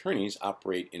government attorneys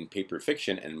operate in paper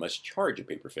fiction and must charge a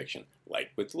paper fiction,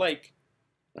 like with like.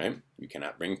 Right? You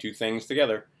cannot bring two things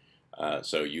together.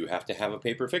 So you have to have a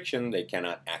paper fiction. They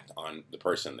cannot act on the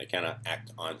person. They cannot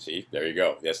act on, see, there you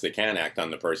go. Yes, they can act on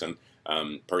the person.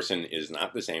 Person is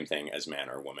not the same thing as man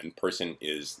or woman. Person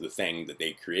is the thing that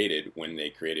they created when they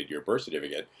created your birth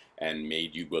certificate and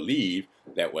made you believe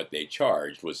that what they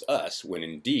charged was us, when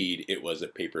indeed it was a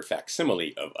paper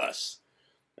facsimile of us.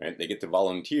 Right? They get to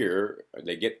volunteer,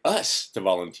 they get us to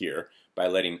volunteer by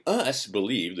letting us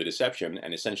believe the deception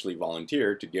and essentially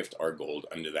volunteer to gift our gold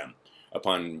unto them.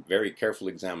 Upon very careful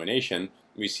examination,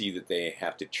 we see that they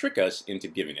have to trick us into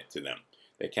giving it to them.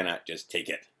 They cannot just take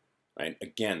it. Right?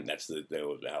 Again, that's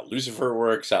how Lucifer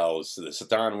works, how the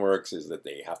Satan works, is that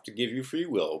they have to give you free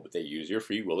will, but they use your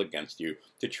free will against you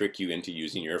to trick you into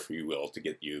using your free will to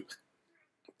get you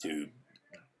to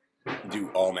do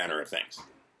all manner of things.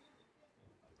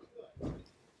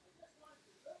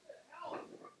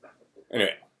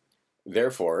 Anyway.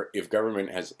 Therefore, if government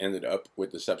has ended up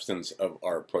with the substance of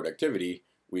our productivity,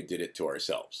 we did it to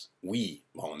ourselves. We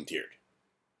volunteered,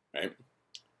 right?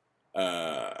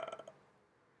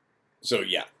 So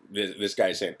yeah, this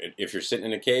guy saying, if you're sitting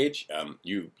in a cage,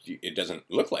 it doesn't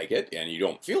look like it, and you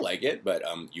don't feel like it, but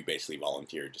you basically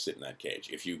volunteered to sit in that cage.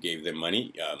 If you gave them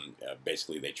money,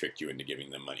 basically they tricked you into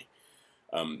giving them money.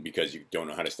 Because you don't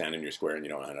know how to stand in your square and you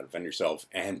don't know how to defend yourself.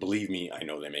 And believe me, I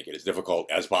know they make it as difficult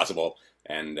as possible.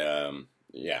 And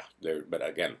yeah, but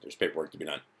again, there's paperwork to be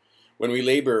done. When we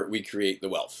labor, we create the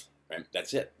wealth. Right?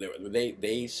 That's it.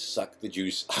 They suck the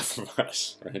juice off of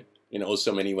us, right? In oh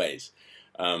so many ways.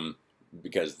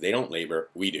 Because they don't labor,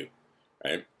 we do.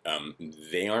 Right?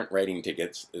 They aren't writing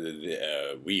tickets.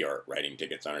 We are writing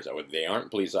tickets on ourselves. They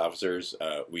aren't police officers.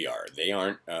 We are. They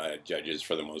aren't judges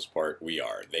for the most part. We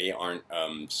are. They aren't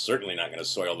certainly not going to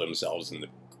soil themselves in the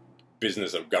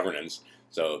business of governance.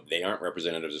 So they aren't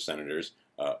representatives or senators.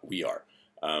 We are.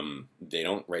 They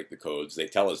don't write the codes. They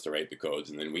tell us to write the codes,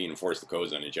 and then we enforce the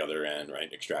codes on each other and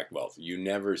extract wealth. You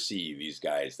never see these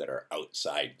guys that are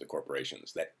outside the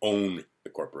corporations, that own the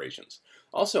corporations.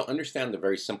 Also, understand the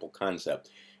very simple concept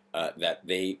that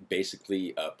they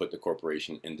basically put the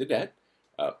corporation into debt.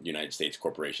 United States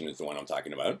Corporation is the one I'm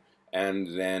talking about.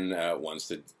 And then once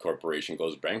the corporation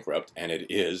goes bankrupt, and it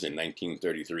is in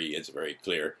 1933, it's very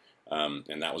clear.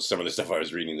 And that was some of the stuff I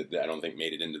was reading that I don't think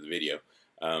made it into the video.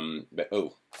 But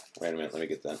oh, wait a minute, let me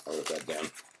get that. I'll write that down.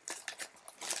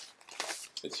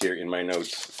 It's here in my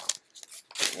notes.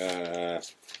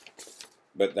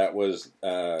 But that was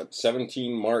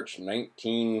 17 March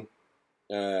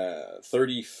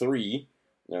 1933.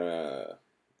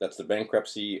 That's the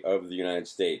bankruptcy of the United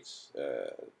States,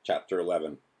 Chapter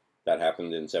 11. That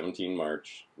happened in 17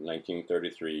 March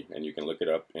 1933, and you can look it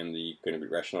up in the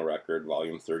Congressional Record,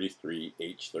 Volume 33,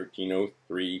 H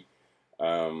 1303.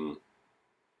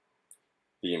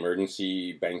 The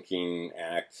Emergency Banking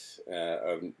Act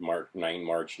of 9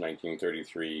 March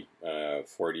 1933,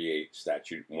 48,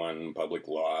 Statute 1, Public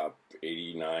Law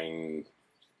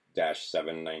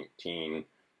 89-719.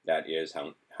 That is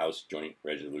House Joint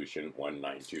Resolution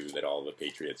 192 that all the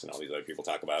patriots and all these other people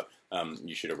talk about.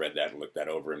 You should have read that and looked that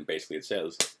over, and basically it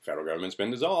says federal government's been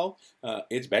dissolved,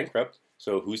 it's bankrupt.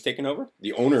 So who's taken over?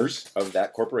 The owners of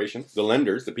that corporation, the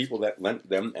lenders, the people that lent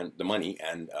them and the money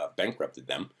and bankrupted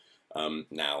them,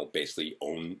 now basically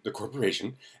own the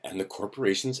corporation, and the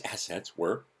corporation's assets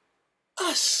were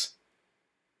us.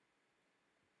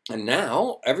 And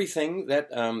now everything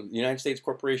that the United States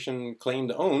Corporation claimed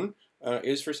to own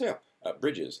is for sale.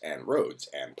 Bridges and roads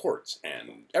and ports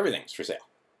and everything's for sale,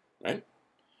 right?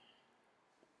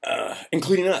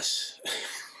 Including us.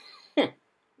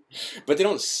 But they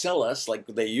don't sell us like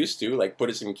they used to, like put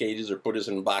us in cages or put us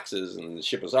in boxes and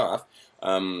ship us off.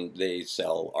 They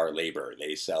sell our labor.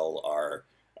 They sell our,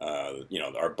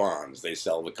 our bonds. They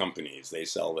sell the companies. They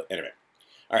sell the, anyway.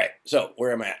 All right, so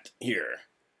where I'm at here.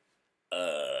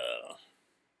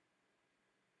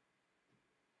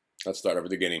 Let's start over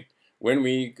the beginning. When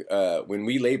we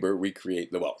labor, we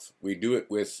create the wealth. We do it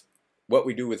with, what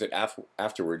we do with it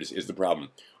afterwards is the problem.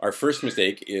 Our first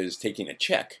mistake is taking a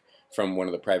check from one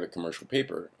of the private commercial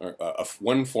paper, or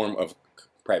one form of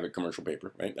private commercial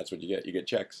paper, right? That's what you get. You get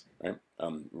checks, right?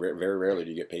 Very rarely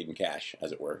do you get paid in cash,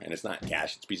 as it were. And it's not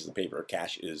cash, it's pieces of paper.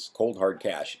 Cash is, cold hard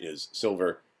cash is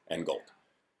silver and gold,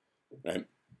 right?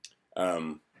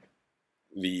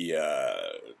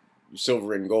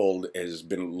 Silver and gold has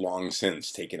been long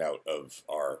since taken out of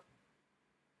our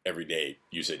everyday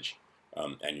usage.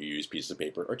 And you use pieces of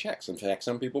paper or checks. In fact,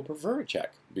 some people prefer a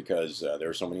check because there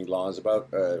are so many laws about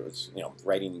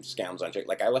writing scams on check.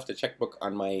 Like I left a checkbook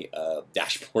on my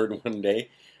dashboard one day,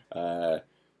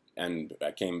 and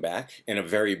I came back in a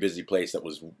very busy place that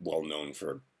was well known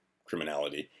for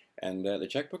criminality, and the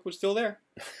checkbook was still there,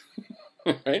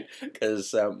 right?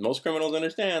 Because most criminals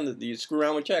understand that you screw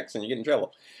around with checks and you get in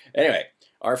trouble. Anyway.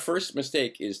 Our first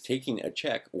mistake is taking a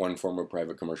check, one form of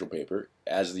private commercial paper,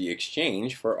 as the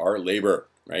exchange for our labor,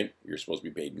 right? You're supposed to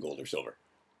be paid in gold or silver,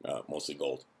 mostly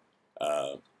gold.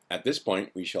 At this point,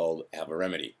 we shall have a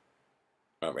remedy.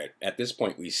 Right. At this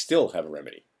point, we still have a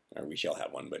remedy. Or we shall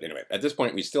have one, but anyway. At this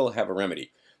point, we still have a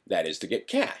remedy. That is to get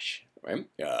cash, right?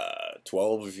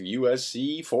 12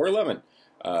 U.S.C. 411.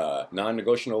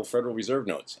 Non-negotiable Federal Reserve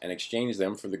notes, and exchange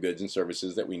them for the goods and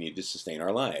services that we need to sustain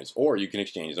our lives. Or you can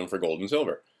exchange them for gold and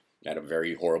silver at a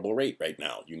very horrible rate right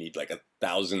now. You need like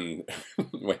 1,000,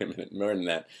 wait a minute, more than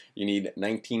that. You need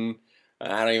 19,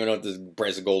 I don't even know what the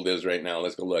price of gold is right now.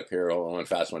 Let's go look here, hold on,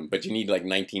 fast one. But you need like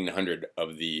 1,900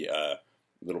 of the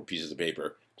little pieces of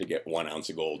paper to get 1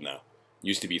 ounce of gold now.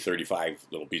 Used to be 35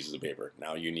 little pieces of paper.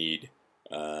 Now you need,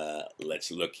 let's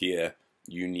look here,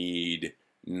 you need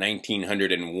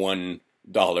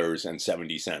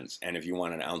 $1,901.70, and if you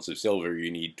want an ounce of silver, you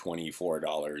need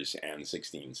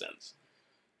 $24.16.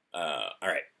 All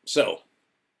right, so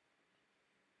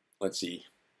let's see.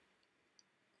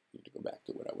 I need to go back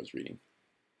to what I was reading.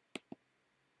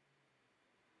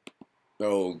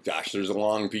 Oh gosh, there's a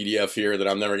long PDF here that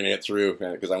I'm never going to get through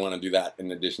because I want to do that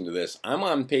in addition to this. I'm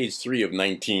on page 3 of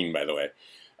 19, by the way,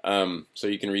 so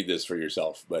you can read this for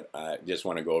yourself. But I just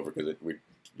want to go over because it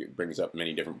brings up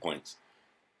many different points.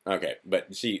 Okay,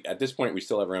 but see, at this point, we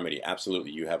still have remedy.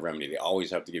 Absolutely, you have remedy. They always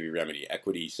have to give you remedy.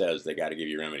 Equity says they got to give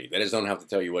you remedy. They just don't have to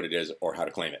tell you what it is or how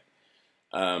to claim it,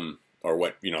 or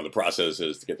what the process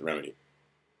is to get the remedy.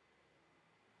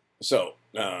 So,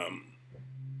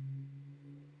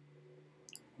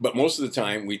 but most of the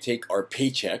time, we take our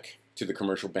paycheck to the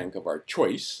commercial bank of our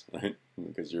choice, right?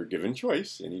 Because you're given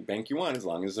choice, any bank you want, as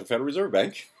long as it's a Federal Reserve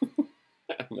Bank.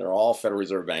 They're all Federal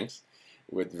Reserve banks.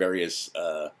 with various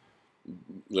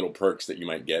little perks that you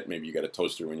might get. Maybe you got a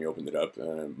toaster when you opened it up.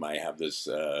 I have this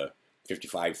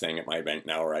 55 thing at my bank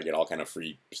now where I get all kind of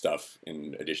free stuff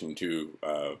in addition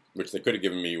to, which they could have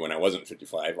given me when I wasn't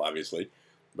 55, obviously.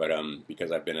 But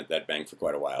because I've been at that bank for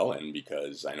quite a while, and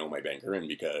because I know my banker, and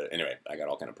because, anyway, I got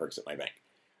all kind of perks at my bank.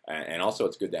 And also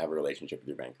it's good to have a relationship with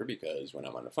your banker, because when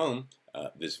I'm on the phone,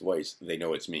 this voice, they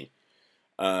know it's me.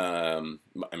 I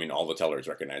mean, all the tellers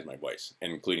recognize my voice,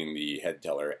 including the head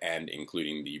teller and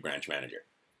including the branch manager.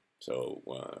 So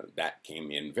that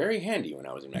came in very handy when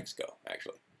I was in Mexico,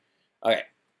 actually. Okay,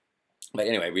 but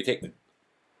anyway, we take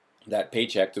that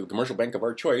paycheck to the commercial bank of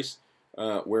our choice,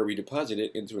 where we deposit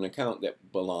it into an account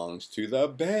that belongs to the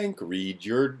bank. Read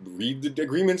the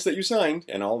agreements that you signed,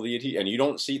 and all the and you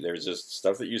don't see, there's just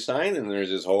stuff that you signed, and there's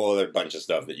this whole other bunch of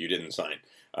stuff that you didn't sign.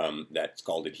 That's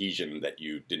called adhesion, that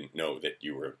you didn't know that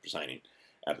you were signing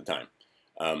at the time.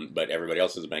 But everybody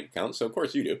else has a bank account, so of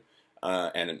course you do.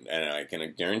 And I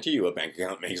can guarantee you a bank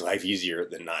account makes life easier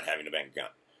than not having a bank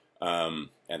account.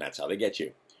 And that's how they get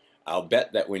you. I'll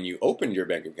bet that when you opened your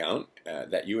bank account,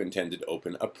 that you intended to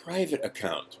open a private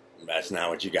account. That's not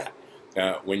what you got.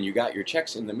 When you got your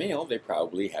checks in the mail, they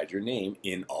probably had your name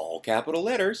in all capital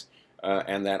letters,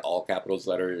 and that all capitals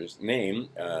letters name,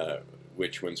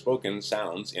 which when spoken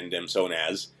sounds, indem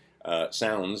sonas,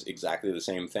 sounds exactly the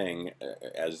same thing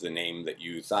as the name that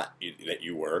you thought that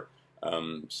you were.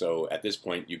 So at this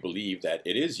point, you believe that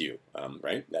it is you,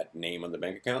 right? That name on the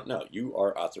bank account? No, you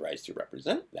are authorized to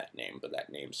represent that name, but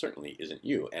that name certainly isn't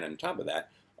you. And on top of that,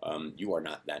 you are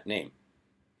not that name,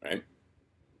 right?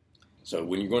 So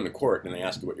when you go into court and they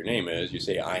ask you what your name is, you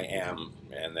say, I am,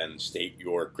 and then state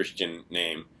your Christian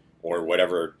name or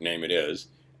whatever name it is,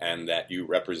 and that you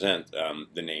represent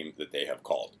the name that they have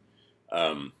called.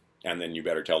 And then you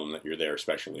better tell them that you're there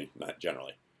specially, not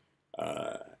generally.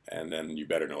 And then you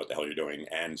better know what the hell you're doing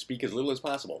and speak as little as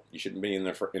possible. You shouldn't be in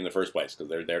the first place, because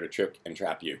they're there to trick and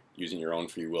trap you, using your own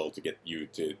free will to get you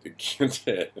to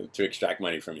extract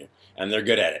money from you. And they're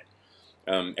good at it.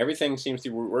 Everything seems to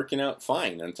be working out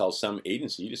fine until some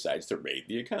agency decides to raid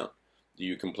the account.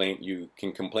 You can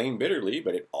complain bitterly,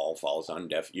 but it all falls on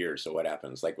deaf ears. So what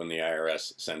happens? Like when the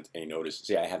IRS sent a notice,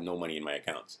 see, I have no money in my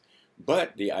accounts.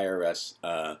 But the IRS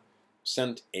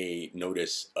sent a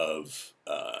notice of,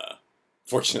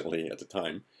 fortunately at the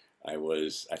time, I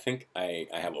think I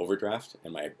have overdraft,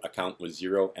 and my account was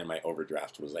 0, and my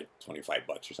overdraft was like 25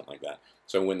 bucks or something like that.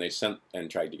 So when they sent and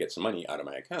tried to get some money out of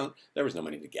my account, there was no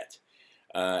money to get.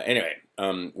 Anyway,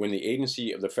 when the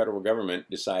agency of the federal government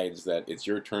decides that it's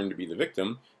your turn to be the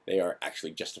victim, they are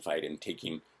actually justified in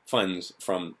taking funds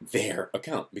from their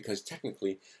account, because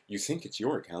technically you think it's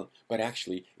your account, but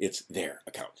actually it's their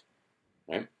account,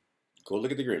 right? Go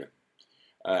look at the agreement.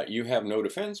 You have no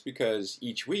defense, because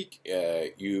each week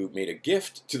you made a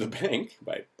gift to the bank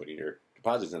by putting your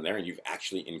deposits in there, and you've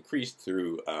actually increased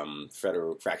through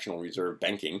federal fractional reserve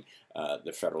banking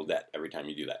the federal debt every time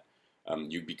you do that.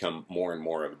 You become more and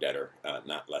more of a debtor,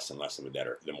 not less and less of a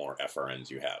debtor, the more FRNs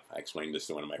you have. I explained this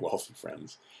to one of my wealthy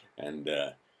friends, and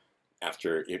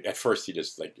at first he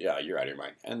just like, yeah, you're out of your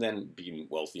mind. And then, being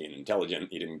wealthy and intelligent,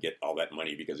 he didn't get all that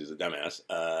money because he's a dumbass.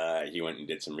 He went and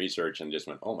did some research and just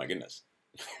went, oh my goodness.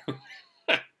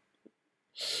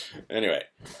 Anyway,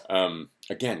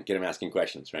 again, get him asking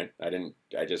questions, right?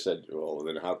 I just said, well,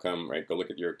 then how come, right? Go look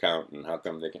at your account, and how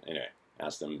come they can, anyway.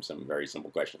 Ask them some very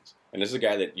simple questions. And this is a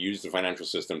guy that used the financial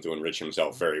system to enrich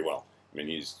himself very well. I mean,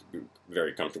 he's a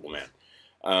very comfortable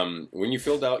man. When you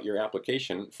filled out your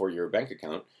application for your bank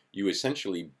account, you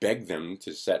essentially begged them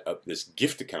to set up this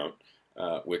gift account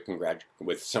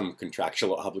with some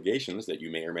contractual obligations that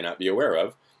you may or may not be aware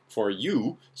of for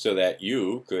you, so that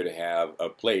you could have a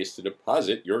place to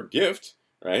deposit your gift,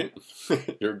 right?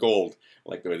 Your gold,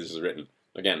 like the way this is written.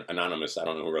 Again, anonymous, I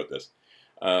don't know who wrote this.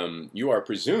 You are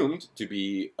presumed to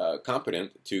be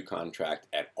competent to contract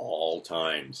at all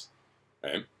times.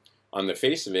 Okay? On the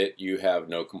face of it, you have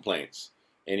no complaints.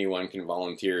 Anyone can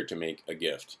volunteer to make a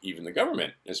gift, even the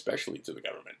government, especially to the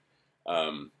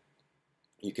government.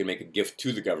 You can make a gift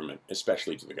to the government,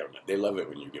 especially to the government. They love it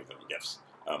when you give them gifts.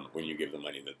 When you give them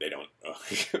money that they don't,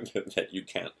 that you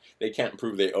can't. They can't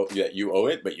prove that you owe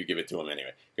it, but you give it to them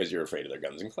anyway, because you're afraid of their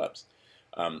guns and clubs.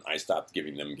 I stopped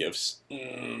giving them gifts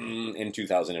in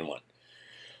 2001.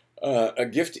 A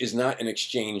gift is not an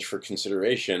exchange for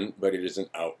consideration, but it is an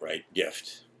outright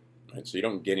gift. Right? So you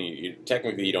don't get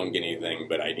technically you don't get anything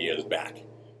but ideas back.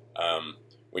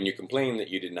 When you complain that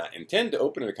you did not intend to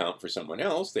open an account for someone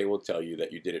else, they will tell you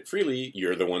that you did it freely.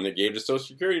 You're the one that gave the Social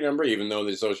Security number, even though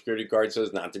the Social Security card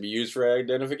says not to be used for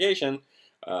identification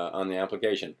on the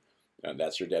application.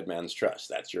 That's your dead man's trust.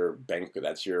 That's your bank.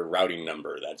 That's your routing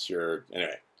number. That's your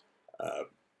anyway.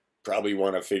 Probably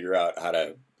want to figure out how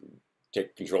to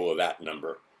take control of that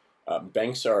number.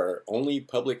 Banks are only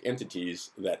public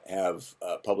entities that have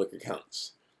public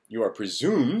accounts. You are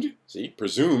presumed, see,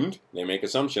 presumed, they make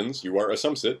assumptions, you are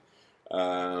assumpsit,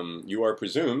 you are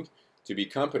presumed to be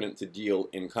competent to deal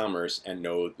in commerce and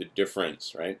know the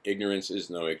difference, right? Ignorance is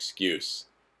no excuse,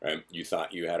 right? You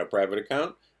thought you had a private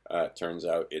account, turns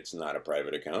out it's not a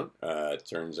private account.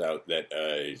 Turns out that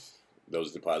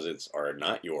those deposits are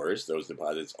not yours, those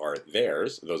deposits are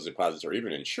theirs, those deposits are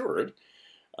even insured.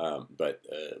 But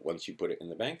once you put it in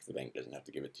the bank doesn't have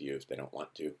to give it to you if they don't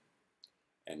want to.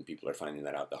 And people are finding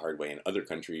that out the hard way in other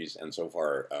countries. And so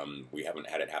far, we haven't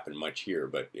had it happen much here,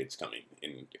 but it's coming.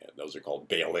 Those are called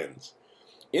bail-ins.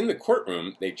 In the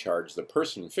courtroom, they charge the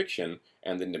person fiction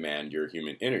and then demand your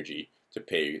human energy to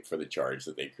pay for the charge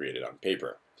that they created on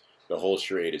paper. The whole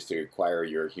charade is to acquire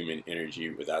your human energy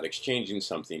without exchanging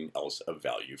something else of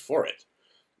value for it.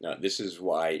 Now, this is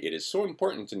why it is so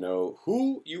important to know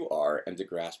who you are and to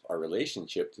grasp our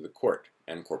relationship to the court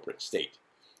and corporate state.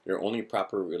 Your only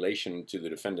proper relation to the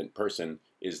defendant person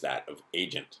is that of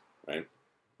agent, right?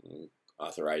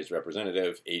 Authorized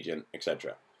representative, agent,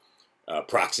 etc.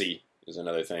 Proxy is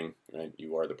another thing, right?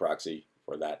 You are the proxy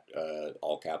for that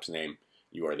all caps name.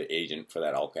 You are the agent for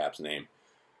that all caps name.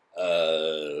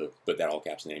 But that all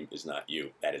caps name is not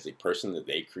you. That is a person that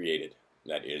they created.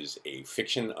 That is a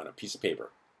fiction on a piece of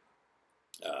paper.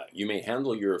 You may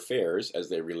handle your affairs as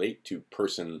they relate to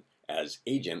person as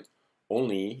agent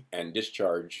only and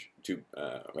discharge to,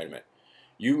 wait a minute.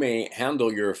 You may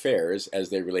handle your affairs as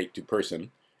they relate to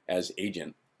person as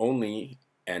agent only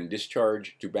and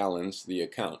discharge to balance the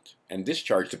account. And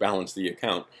discharge to balance the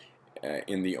account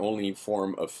in the only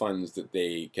form of funds that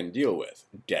they can deal with.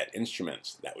 Debt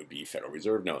instruments, that would be Federal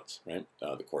Reserve notes, right?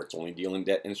 The courts only deal in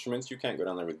debt instruments. You can't go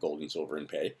down there with gold and silver and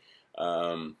pay.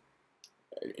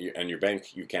 And your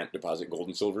bank, you can't deposit gold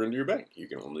and silver into your bank. You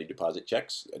can only deposit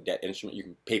checks, a debt instrument, you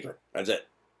can paper. That's it.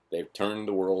 They've turned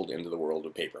the world into the world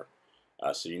of paper.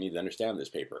 So you need to understand this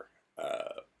paper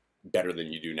better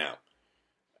than you do now.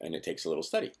 And it takes a little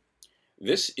study.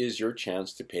 This is your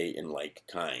chance to pay in like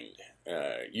kind.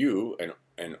 You,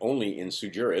 and only in sui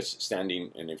juris,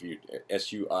 standing, and if you,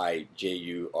 S-U-I-J-U-R-I-S,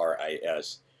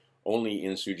 only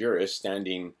in sui juris,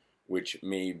 standing, which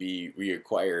may be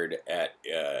reacquired at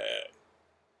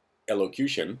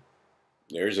elocution.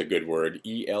 There's a good word,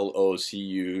 E-L-O-C-U-T-I-O-N,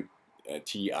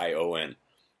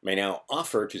 may now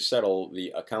offer to settle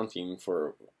the accounting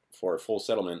for full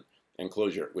settlement and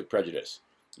closure with prejudice.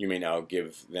 You may now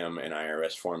give them an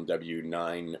IRS Form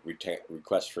W-9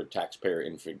 request for taxpayer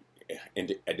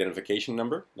identification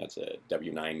number. That's a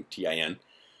W-9 TIN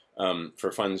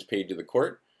for funds paid to the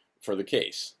court for the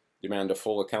case. Demand a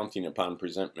full accounting upon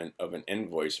presentment of an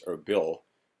invoice or bill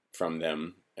from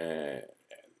them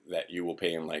that you will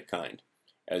pay in like kind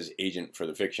as agent for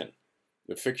the fiction.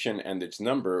 The fiction and its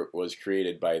number was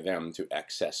created by them to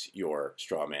access your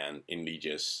straw man in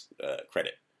legis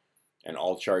credit. And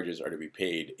all charges are to be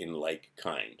paid in like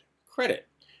kind credit.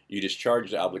 You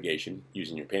discharge the obligation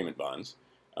using your payment bonds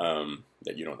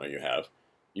that you don't know you have.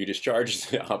 You discharge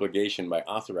the obligation by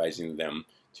authorizing them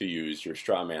to use your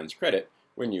straw man's credit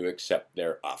when you accept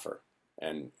their offer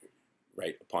and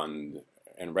write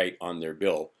on their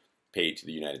bill paid to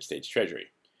the United States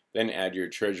Treasury. Then add your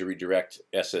Treasury Direct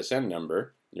SSN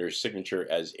number, your signature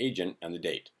as agent, and the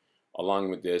date. Along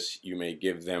with this, you may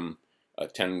give them a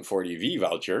 1040V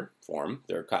voucher form,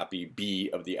 their copy B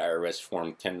of the IRS Form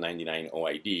 1099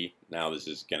 OID. Now this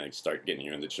is going to start getting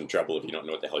you into some trouble if you don't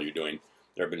know what the hell you're doing.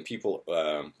 There have been people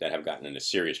that have gotten into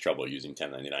serious trouble using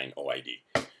 1099 OID.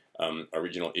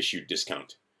 Original issue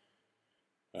discount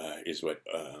is what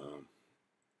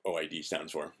OID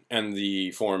stands for. And the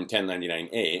Form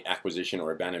 1099A, acquisition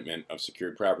or abandonment of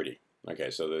secured property. Okay,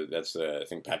 so that's, I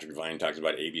think Patrick Vine talks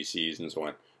about ABCs and so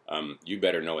on. You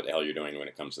better know what the hell you're doing when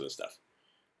it comes to this stuff.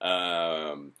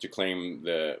 To claim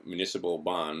the municipal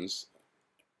bonds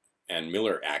and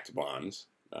Miller Act bonds,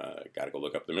 got to go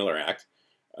look up the Miller Act,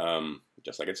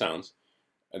 just like it sounds.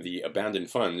 The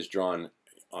abandoned funds drawn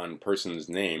on person's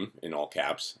name, in all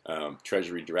caps,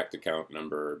 Treasury Direct account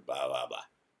number, blah, blah, blah,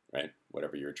 right?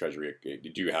 Whatever your Treasury,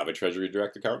 do you have a Treasury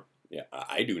Direct account? Yeah,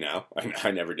 I do now.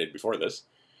 I never did before this.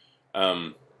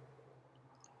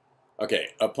 Okay,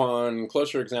 upon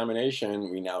closer examination,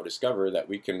 we now discover that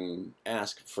we can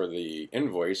ask for the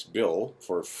invoice bill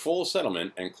for full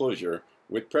settlement and closure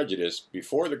with prejudice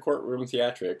before the courtroom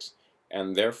theatrics,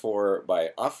 and therefore,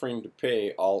 by offering to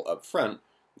pay all up front,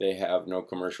 they have no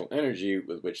commercial energy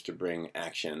with which to bring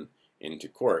action into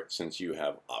court, since you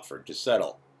have offered to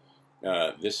settle.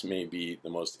 this may be the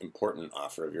most important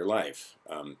offer of your life.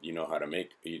 You know how to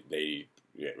make,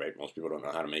 right? Most people don't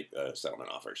know how to make settlement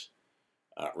offers.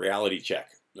 Reality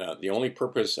check. The only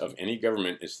purpose of any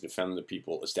government is to defend the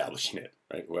people establishing it,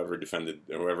 right?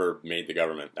 Whoever made the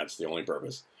government, that's the only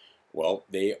purpose. Well,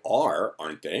 they are,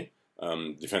 aren't they,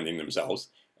 defending themselves?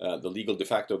 The legal de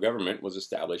facto government was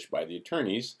established by the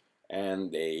attorneys,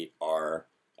 and they are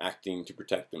acting to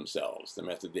protect themselves. The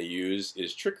method they use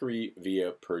is trickery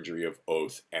via perjury of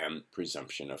oath and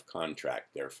presumption of contract.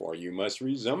 Therefore, you must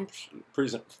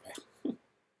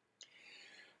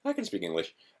I can speak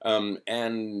English. What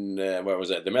was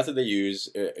that? The method they use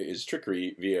is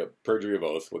trickery via perjury of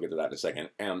oath. We'll get to that in a second.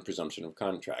 And presumption of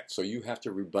contract. So you have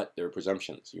to rebut their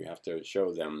presumptions. You have to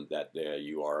show them that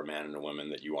you are a man and a woman,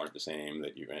 that you aren't the same,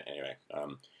 that you, anyway.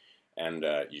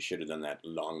 You should have done that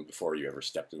long before you ever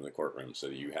stepped in the courtroom, so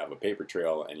that you have a paper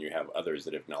trail and you have others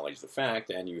that acknowledge the fact,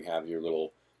 and you have your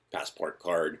little passport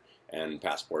card and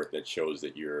passport that shows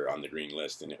that you're on the green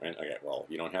list. And okay, well,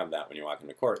 you don't have that when you walk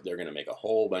into court. They're going to make a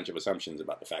whole bunch of assumptions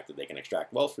about the fact that they can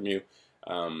extract wealth from you,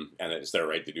 and that it's their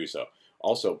right to do so.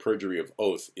 Also, perjury of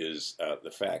oath is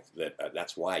the fact that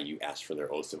that's why you ask for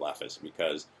their oaths of office,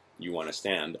 because you want to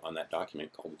stand on that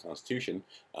document called the Constitution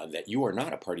that you are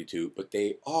not a party to, but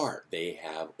they are. They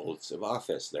have oaths of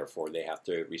office. Therefore, they have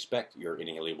to respect your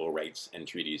inalienable rights and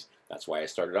treaties. That's why I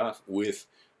started off with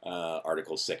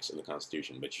Article 6 of the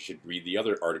Constitution. But you should read the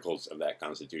other articles of that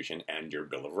Constitution and your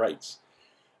Bill of Rights.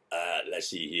 Let's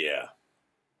see here.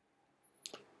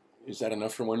 Is that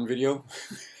enough for one video?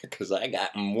 Because I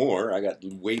got more. I got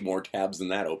way more tabs than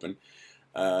that open.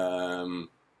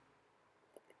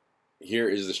 Here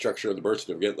is the structure of the birth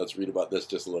certificate. Let's read about this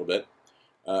just a little bit.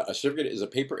 A certificate is a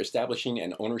paper establishing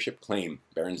an ownership claim.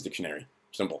 Barron's Dictionary.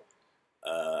 Simple.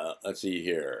 Let's see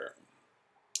here.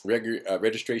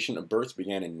 Registration of birth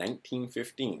began in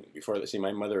 1915. Before that, see,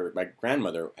 my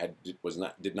grandmother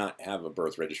did not have a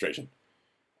birth registration.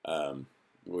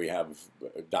 We have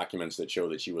documents that show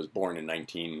that she was born in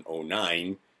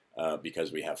 1909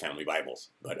 because we have family Bibles.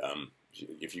 But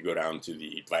if you go down to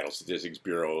the Vital Statistics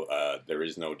Bureau, there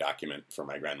is no document for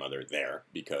my grandmother there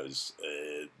because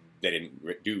they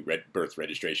didn't do birth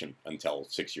registration until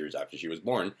 6 years after she was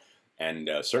born. And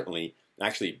certainly,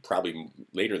 actually, probably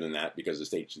later than that, because the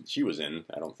state she was in,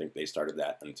 I don't think they started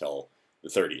that until the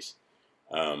 30s.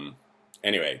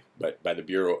 Anyway, but by the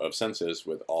Bureau of Census,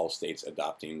 with all states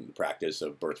adopting the practice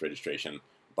of birth registration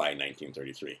by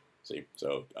 1933. See,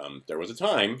 so there was a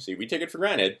time, see, we take it for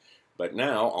granted, but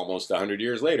now, almost 100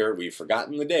 years later, we've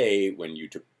forgotten the day when you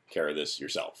took care of this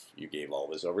yourself. You gave all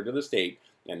this over to the state,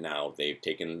 and now they've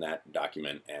taken that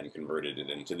document and converted it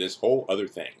into this whole other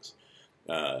things,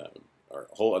 or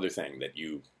whole other thing that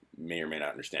you may or may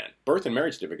not understand. Birth and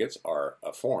marriage certificates are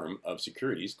a form of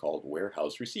securities called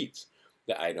warehouse receipts.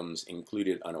 The items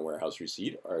included on a warehouse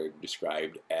receipt are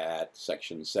described at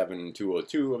Section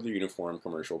 7202 of the Uniform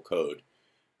Commercial Code.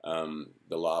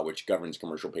 The law which governs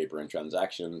commercial paper and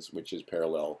transactions, which is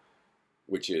parallel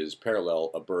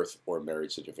a birth or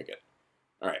marriage certificate.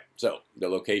 All right, so the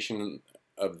location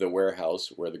of the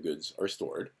warehouse where the goods are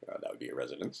stored, that would be a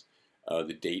residence.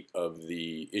 The date of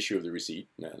the issue of the receipt,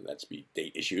 that's be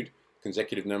date issued.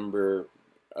 Consecutive number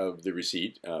of the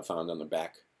receipt found on the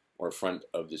back or front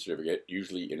of the certificate,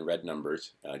 usually in red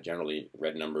numbers, generally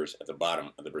red numbers at the bottom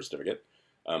of the birth certificate.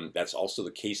 That's also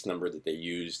the case number that they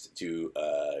used to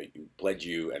pledge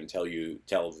you and tell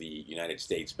the United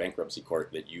States bankruptcy court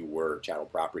that you were chattel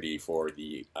property for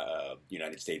the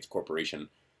United States Corporation,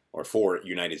 or for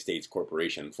United States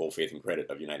Corporation, full faith and credit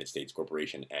of United States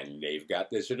Corporation, and they've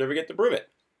got the certificate to prove it.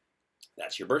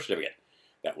 That's your birth certificate.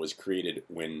 That was created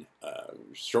when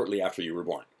shortly after you were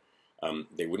born.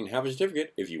 They wouldn't have a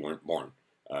certificate if you weren't born.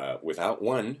 Without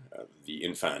one, the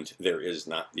infant, there is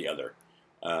not the other.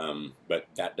 But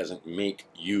that doesn't make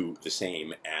you the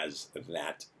same as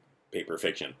that paper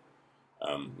fiction.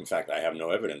 In fact, I have no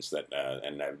evidence that,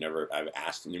 and I've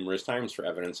asked numerous times for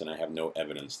evidence, and I have no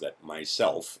evidence that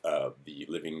myself, the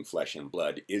living flesh and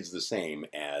blood, is the same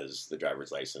as the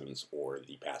driver's license or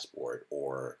the passport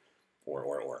or.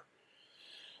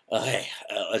 Okay,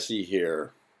 let's see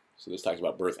here. So this talks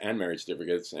about birth and marriage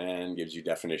certificates and gives you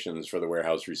definitions for the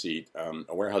warehouse receipt.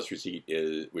 A warehouse receipt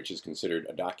which is considered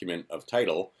a document of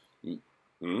title,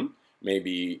 may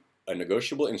be a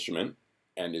negotiable instrument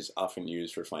and is often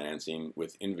used for financing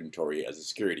with inventory as a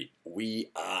security. We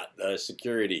are the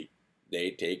security.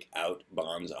 They take out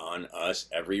bonds on us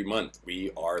every month.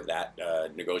 We are that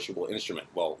negotiable instrument.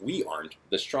 Well, we aren't.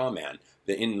 The straw man,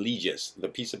 the in legis, the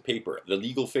piece of paper, the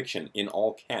legal fiction in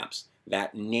all caps,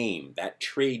 that name, that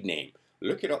trade name.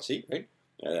 Look it up, see, right?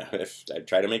 If I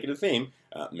try to make it a theme,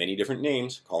 many different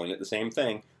names, calling it the same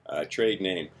thing, trade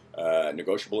name,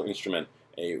 negotiable instrument,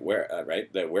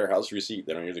 right, the warehouse receipt.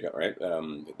 They don't usually go, right.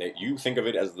 You think of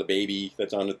it as the baby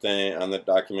that's on the thing, on the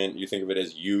document. You think of it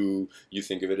as you. You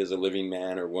think of it as a living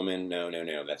man or woman. No, no,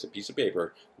 no. That's a piece of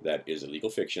paper that is a legal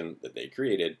fiction that they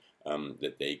created,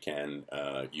 that they can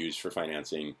use for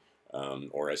financing,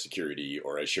 or as security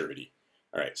or as surety.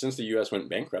 All right, since the U.S. went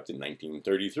bankrupt in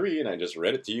 1933, and I just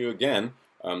read it to you again,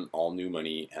 all new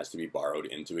money has to be borrowed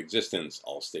into existence.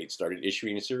 All states started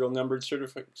issuing serial numbered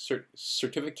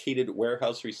certificated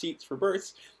warehouse receipts for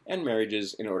births and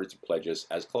marriages in order to pledge us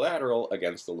as collateral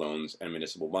against the loans and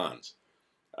municipal bonds.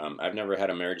 I've never had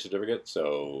a marriage certificate,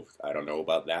 so I don't know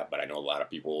about that, but I know a lot of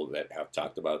people that have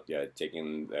talked about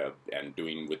taking and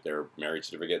doing with their marriage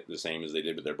certificate the same as they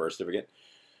did with their birth certificate.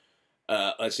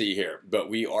 Let's see here. But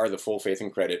we are the full faith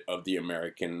and credit of the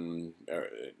American,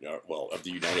 of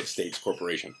the United States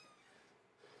Corporation.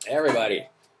 Everybody.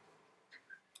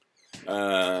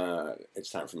 It's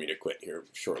time for me to quit here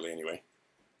shortly anyway.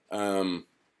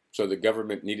 So the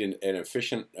government needed an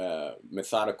efficient,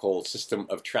 methodical system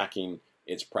of tracking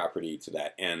its property to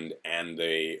that end, and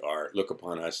they look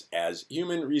upon us as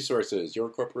human resources. Your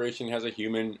corporation has a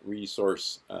human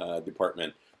resource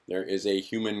department. There is a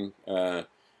human...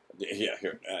 yeah,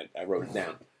 here, I wrote it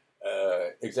down.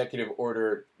 Executive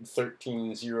Order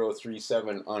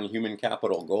 13037 on human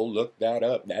capital. Go look that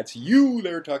up. That's you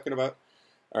they're talking about.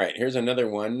 All right, here's another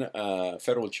one.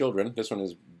 Federal Children. This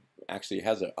one actually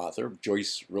has an author,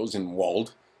 Joyce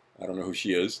Rosenwald. I don't know who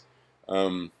she is.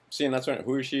 See, and that's what,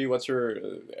 who is she? What's her?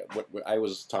 What I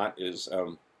was taught is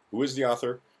who is the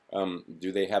author?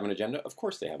 Do they have an agenda? Of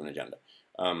course they have an agenda.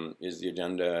 Is the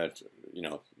agenda,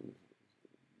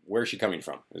 where is she coming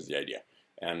from is the idea,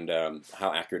 and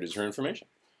how accurate is her information.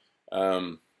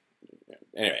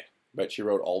 Anyway, but she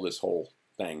wrote all this whole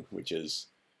thing, which is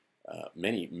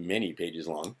many, many pages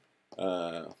long.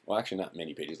 Well, actually not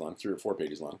many pages long, 3 or 4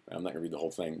 pages long. I'm not going to read the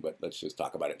whole thing, but let's just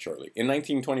talk about it shortly. In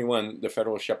 1921, the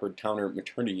Federal Shepard-Towner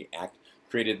Maternity Act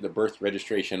created the birth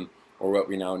registration, or what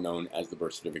we now know as the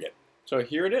birth certificate. So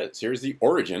here it is. Here's the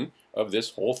origin of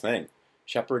this whole thing.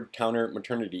 Shepard-Towner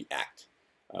Maternity Act.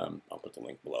 I'll put the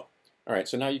link below. All right,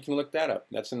 so now you can look that up.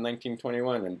 That's in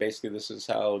 1921, and basically this is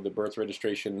how the birth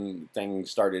registration thing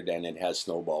started, and it has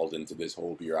snowballed into this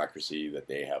whole bureaucracy that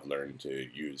they have learned to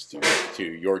use to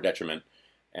your detriment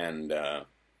and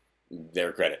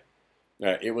their credit.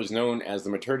 It was known as the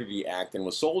Maternity Act and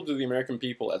was sold to the American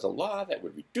people as a law that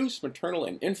would reduce maternal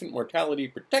and infant mortality,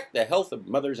 protect the health of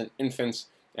mothers and infants,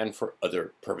 and for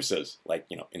other purposes, like,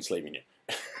 enslaving you.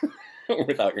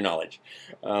 Without your knowledge.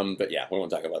 But yeah, we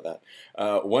won't talk about that.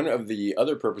 One of the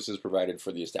other purposes provided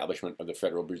for the establishment of the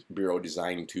Federal Bureau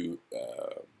designed to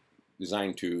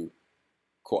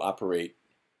cooperate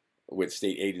with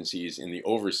state agencies in the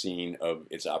overseeing of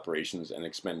its operations and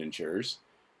expenditures.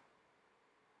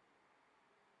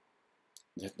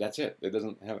 That's it. It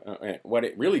doesn't have... what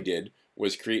it really did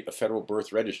was create a federal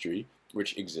birth registry,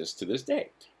 which exists to this day,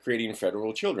 creating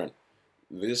federal children.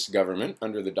 This government,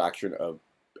 under the doctrine of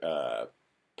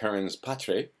parens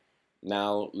patriae,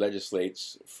 now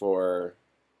legislates for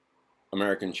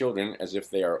American children as if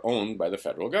they are owned by the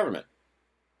federal government.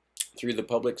 Through the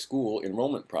public school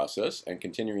enrollment process and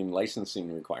continuing license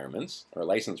requirements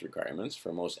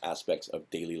for most aspects of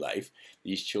daily life,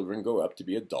 these children grow up to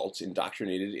be adults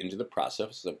indoctrinated into the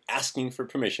process of asking for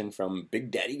permission from Big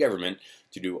Daddy government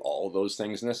to do all those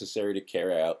things necessary to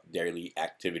carry out daily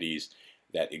activities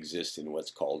that exist in what's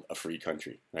called a free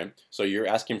country, right? So you're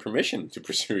asking permission to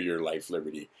pursue your life,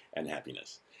 liberty, and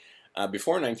happiness.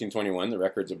 Before 1921, the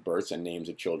records of births and names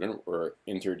of children were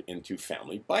entered into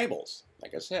family Bibles.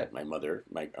 Like I said, my mother,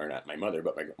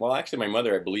 actually my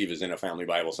mother, I believe, is in a family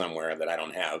Bible somewhere that I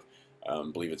don't have. I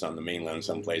believe it's on the mainland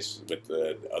someplace with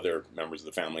the other members of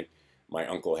the family. My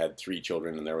uncle had 3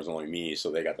 children, and there was only me, so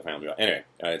they got the family Bible. Anyway,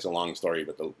 it's a long story,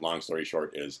 but the long story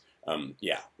short is,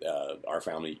 our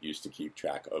family used to keep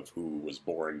track of who was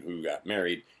born, who got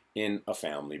married in a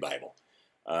family Bible.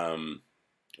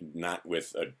 Not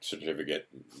with a certificate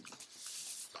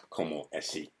como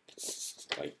esi,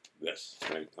 like this,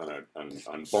 right?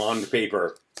 on bond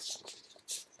paper.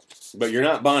 But you're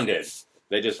not bonded.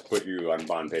 They just put you on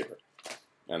bond paper.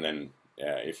 And then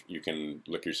if you can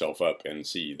look yourself up and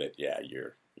see that, yeah,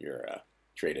 you're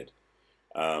traded.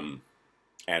 And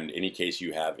any case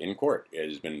you have in court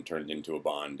has been turned into a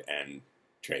bond and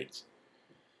trades.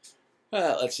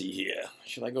 Let's see here.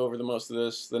 Should I go over the most of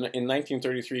this? In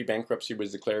 1933, bankruptcy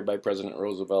was declared by President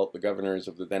Roosevelt. The governors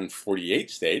of the then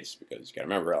 48 states, because you got to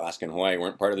remember, Alaska and Hawaii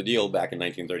weren't part of the deal back in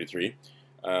 1933,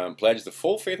 pledge the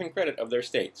full faith and credit of their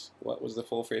states. What was the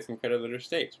full faith and credit of their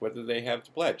states? What did they have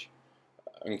to pledge?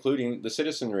 Including the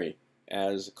citizenry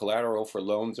as collateral for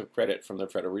loans of credit from the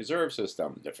Federal Reserve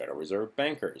System, the Federal Reserve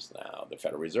bankers. Now, the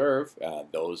Federal Reserve,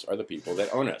 those are the people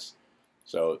that own us.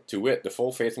 So, to wit, the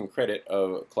full faith and credit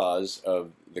clause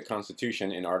of the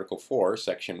Constitution in Article 4,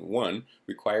 Section 1,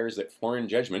 requires that foreign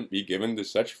judgment be given to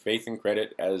such faith and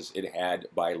credit as it had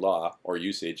by law or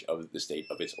usage of the state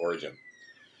of its origin.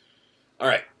 All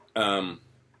right.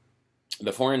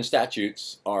 The foreign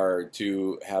statutes are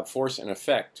to have force and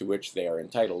effect to which they are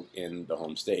entitled in the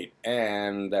home state,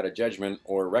 and that a judgment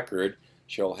or record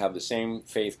shall have the same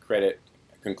faith, credit,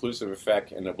 conclusive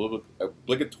effect, and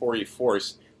obligatory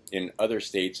force in other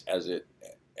states as it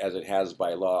has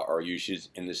by law or usage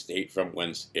in the state from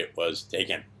whence it was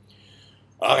taken.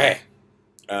 Okay.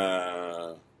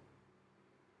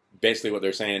 Basically what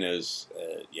they're saying is,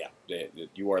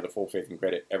 you are the full faith and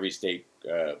credit. Every state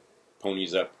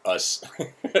ponies up us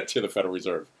to the Federal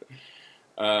Reserve.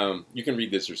 You can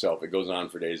read this yourself. It goes on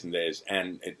for days and days.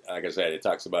 And like I said, it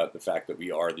talks about the fact that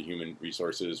we are the human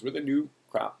resources with a new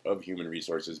crop of human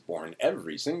resources born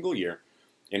every single year.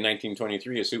 In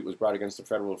 1923, a suit was brought against the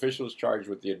federal officials charged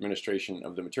with the administration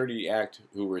of the Maternity Act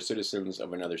who were citizens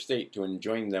of another state to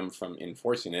enjoin them from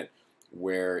enforcing it,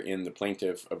 wherein the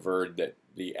plaintiff averred that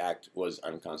the act was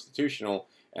unconstitutional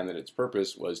and that its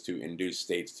purpose was to induce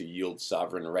states to yield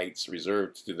sovereign rights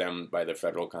reserved to them by the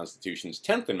federal Constitution's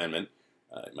 10th Amendment.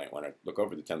 You might want to look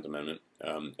over the 10th Amendment,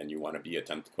 and you want to be a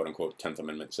quote-unquote 10th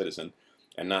Amendment citizen,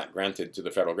 and not granted to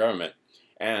the federal government,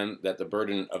 and that the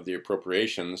burden of the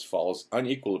appropriations falls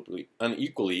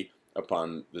unequally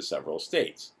upon the several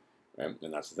states. Right?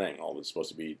 And that's the thing. All is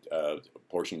supposed to be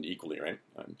apportioned equally, right?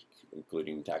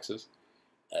 Including taxes.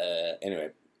 Anyway,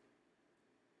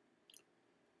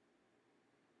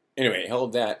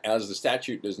 held that as the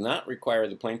statute does not require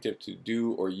the plaintiff to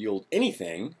do or yield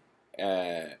anything,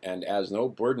 and as no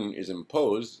burden is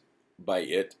imposed by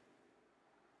it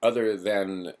other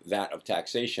than that of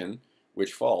taxation,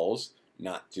 which falls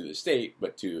not to the state,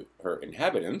 but to her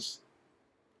inhabitants,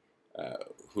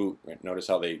 who, notice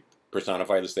how they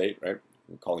personify the state, right?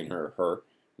 I'm calling her,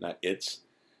 not its,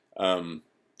 the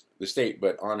state,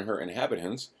 but on her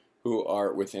inhabitants, who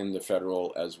are within the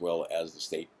federal as well as the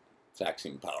state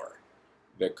taxing power.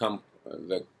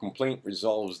 The complaint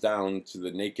resolves down to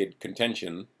the naked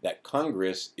contention that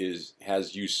Congress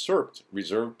has usurped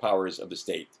reserved powers of the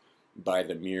state by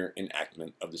the mere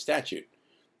enactment of the statute,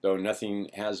 though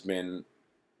nothing has been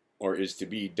or is to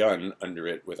be done under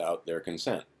it without their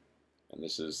consent. And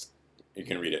this is, you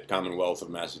can read it, Commonwealth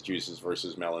of Massachusetts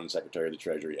versus Mellon, Secretary of the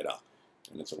Treasury, et al.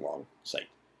 And it's a long cite.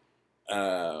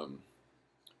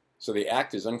 So the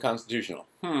act is unconstitutional.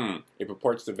 It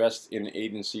purports to vest in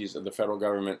agencies of the federal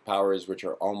government powers which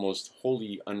are almost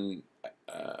wholly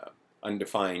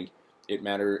undefined in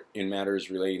matters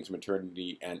relating to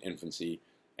maternity and infancy,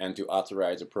 and to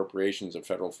authorize appropriations of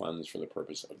federal funds for the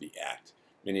purpose of the act.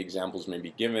 Many examples may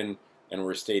be given and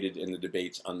were stated in the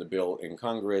debates on the bill in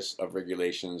Congress of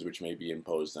regulations which may be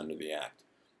imposed under the act.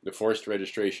 The forced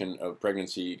registration of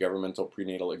pregnancy, governmental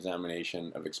prenatal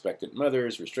examination of expectant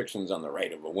mothers, restrictions on the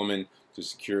right of a woman to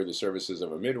secure the services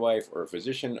of a midwife or a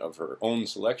physician of her own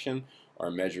selection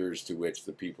are measures to which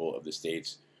the people of the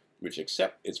states which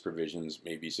accept its provisions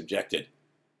may be subjected.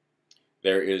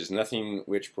 There is nothing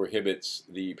which prohibits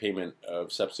the payment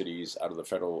of subsidies out of the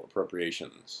federal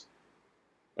appropriations.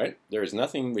 Right? There is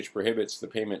nothing which prohibits the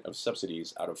payment of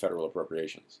subsidies out of federal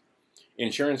appropriations.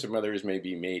 Insurance of mothers may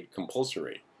be made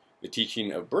compulsory. The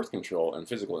teaching of birth control and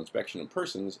physical inspection of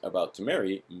persons about to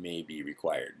marry may be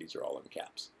required. These are all in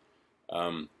caps.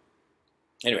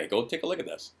 Anyway, go take a look at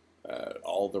this.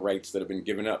 All the rights that have been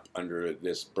given up under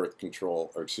this birth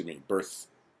control, or excuse me, birth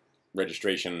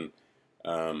registration,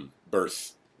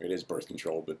 it is birth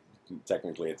control, but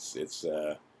technically it's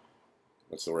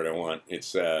what's the word I want?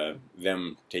 It's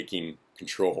them taking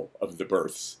control of the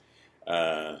births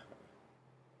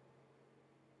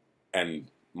and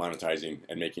monetizing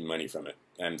and making money from it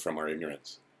and from our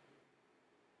ignorance.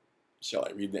 Shall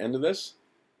I read the end of this?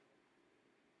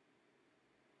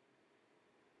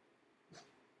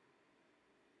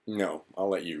 No, I'll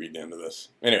let you read the end of this.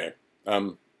 Anyway,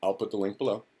 I'll put the link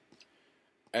below.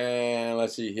 And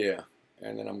let's see here.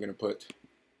 And then I'm going to put...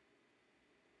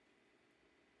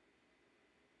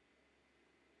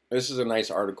 This is a nice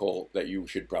article that you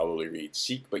should probably read.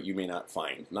 Seek, but you may not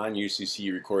find.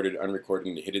 Non-UCC recorded,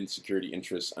 unrecorded, the hidden security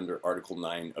interests under Article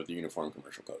 9 of the Uniform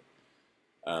Commercial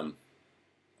Code.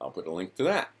 I'll put a link to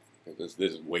that. This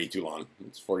is way too long.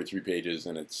 It's 43 pages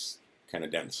and it's kind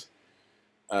of dense.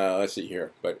 Let's see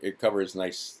here. But it covers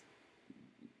nice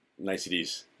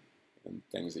niceties and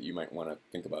things that you might want to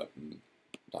think about and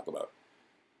talk about.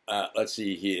 Let's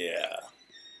see here.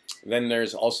 Then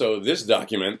there's also this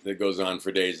document that goes on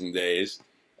for days and days.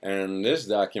 And this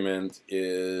document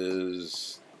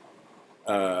is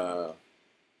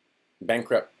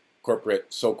Bankrupt Corporate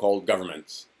So-Called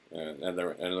Governments.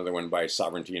 Another one by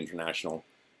Sovereignty International.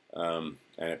 And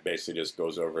it basically just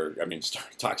goes over, I mean,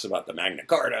 talks about the Magna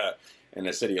Carta and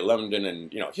the city of London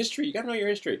and, you know, history. You got to know your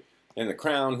history. And the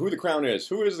crown, who the crown is.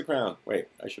 Who is the crown? Wait,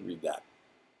 I should read that.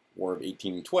 War of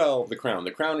 1812, the crown.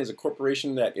 The crown is a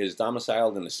corporation that is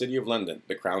domiciled in the city of London.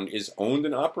 The crown is owned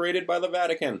and operated by the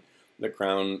Vatican. The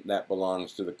crown that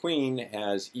belongs to the Queen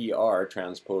has ER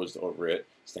transposed over it,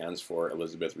 stands for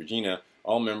Elizabeth Regina.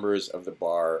 All members of the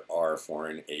bar are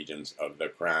foreign agents of the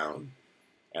crown.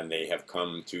 And they have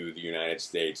come to the United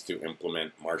States to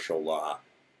implement martial law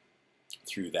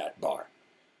through that bar.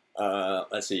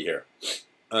 Let's see here.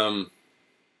 How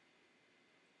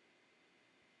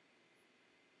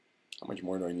much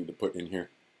more do I need to put in here?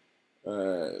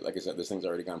 Like I said, this thing's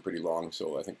already gone pretty long,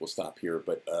 so I think we'll stop here.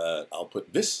 But I'll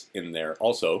put this in there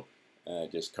also,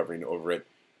 just covering over it.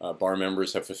 Bar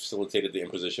members have facilitated the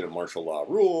imposition of martial law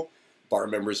rule. Bar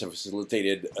members have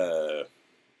facilitated,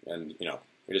 and you know,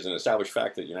 it is an established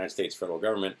fact that the United States federal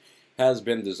government has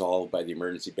been dissolved by the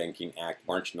Emergency Banking Act,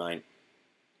 March 9.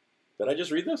 Did I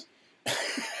just read this?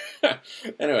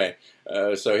 Anyway,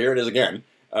 so here it is again.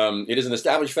 It is an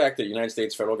established fact that the United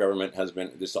States federal government has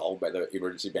been dissolved by the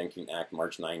Emergency Banking Act,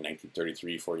 March 9,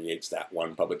 1933, 48, Stat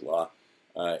 1, Public Law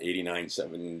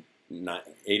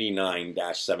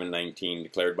 89-719,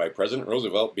 declared by President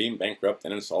Roosevelt being bankrupt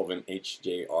and insolvent,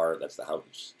 HJR, that's the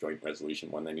House Joint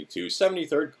Resolution 192,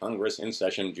 73rd Congress in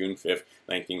session, June 5,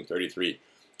 1933.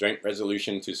 Joint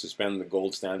resolution to suspend the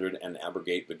gold standard and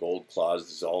abrogate the gold clause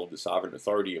dissolved the sovereign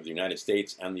authority of the United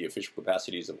States and the official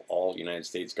capacities of all United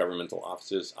States governmental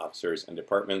offices, officers, and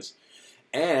departments,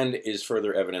 and is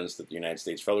further evidence that the United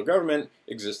States federal government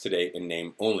exists today in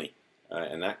name only.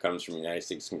 And that comes from the United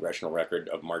States Congressional Record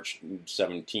of March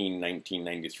 17,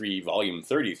 1993, Volume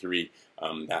 33.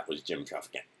 That was Jim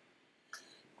Trafficant.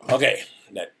 Okay,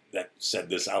 that said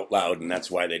this out loud, and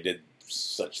that's why they did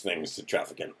such things to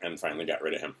Trafficant and finally got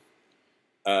rid of him.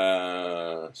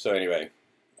 So anyway,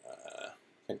 I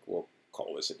think we'll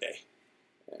call this a day.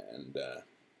 And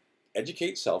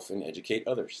educate self and educate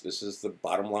others. This is the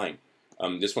bottom line.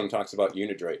 This one talks about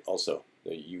Unidroit also,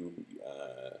 the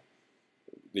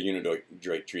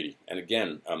Unidroit Treaty. And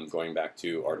again, going back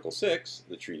to Article 6,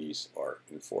 the treaties are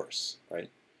in force, right?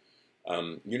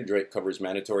 Unidroit covers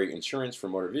mandatory insurance for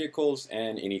motor vehicles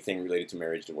and anything related to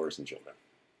marriage, divorce, and children.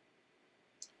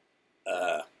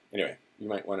 Anyway, you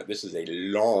might want to, this is a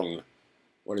long,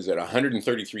 what is it,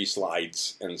 133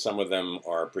 slides, and some of them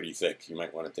are pretty thick. You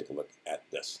might want to take a look at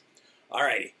this.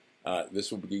 Alrighty,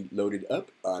 this will be loaded up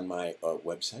on my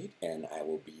website, and I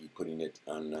will be putting it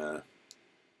on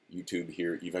YouTube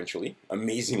here eventually.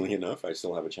 Amazingly enough, I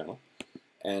still have a channel.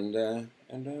 And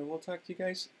we'll talk to you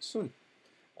guys soon.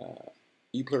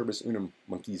 E pluribus unum,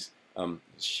 monkeys.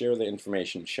 Share the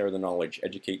information, share the knowledge,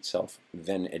 educate self,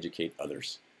 then educate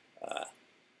others.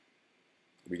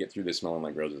 We get through this smelling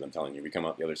like roses, I'm telling you. We come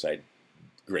out the other side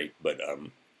great, but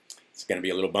it's going to be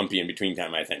a little bumpy in between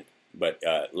time, I think. But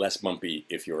less bumpy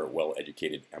if you're well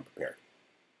educated and prepared.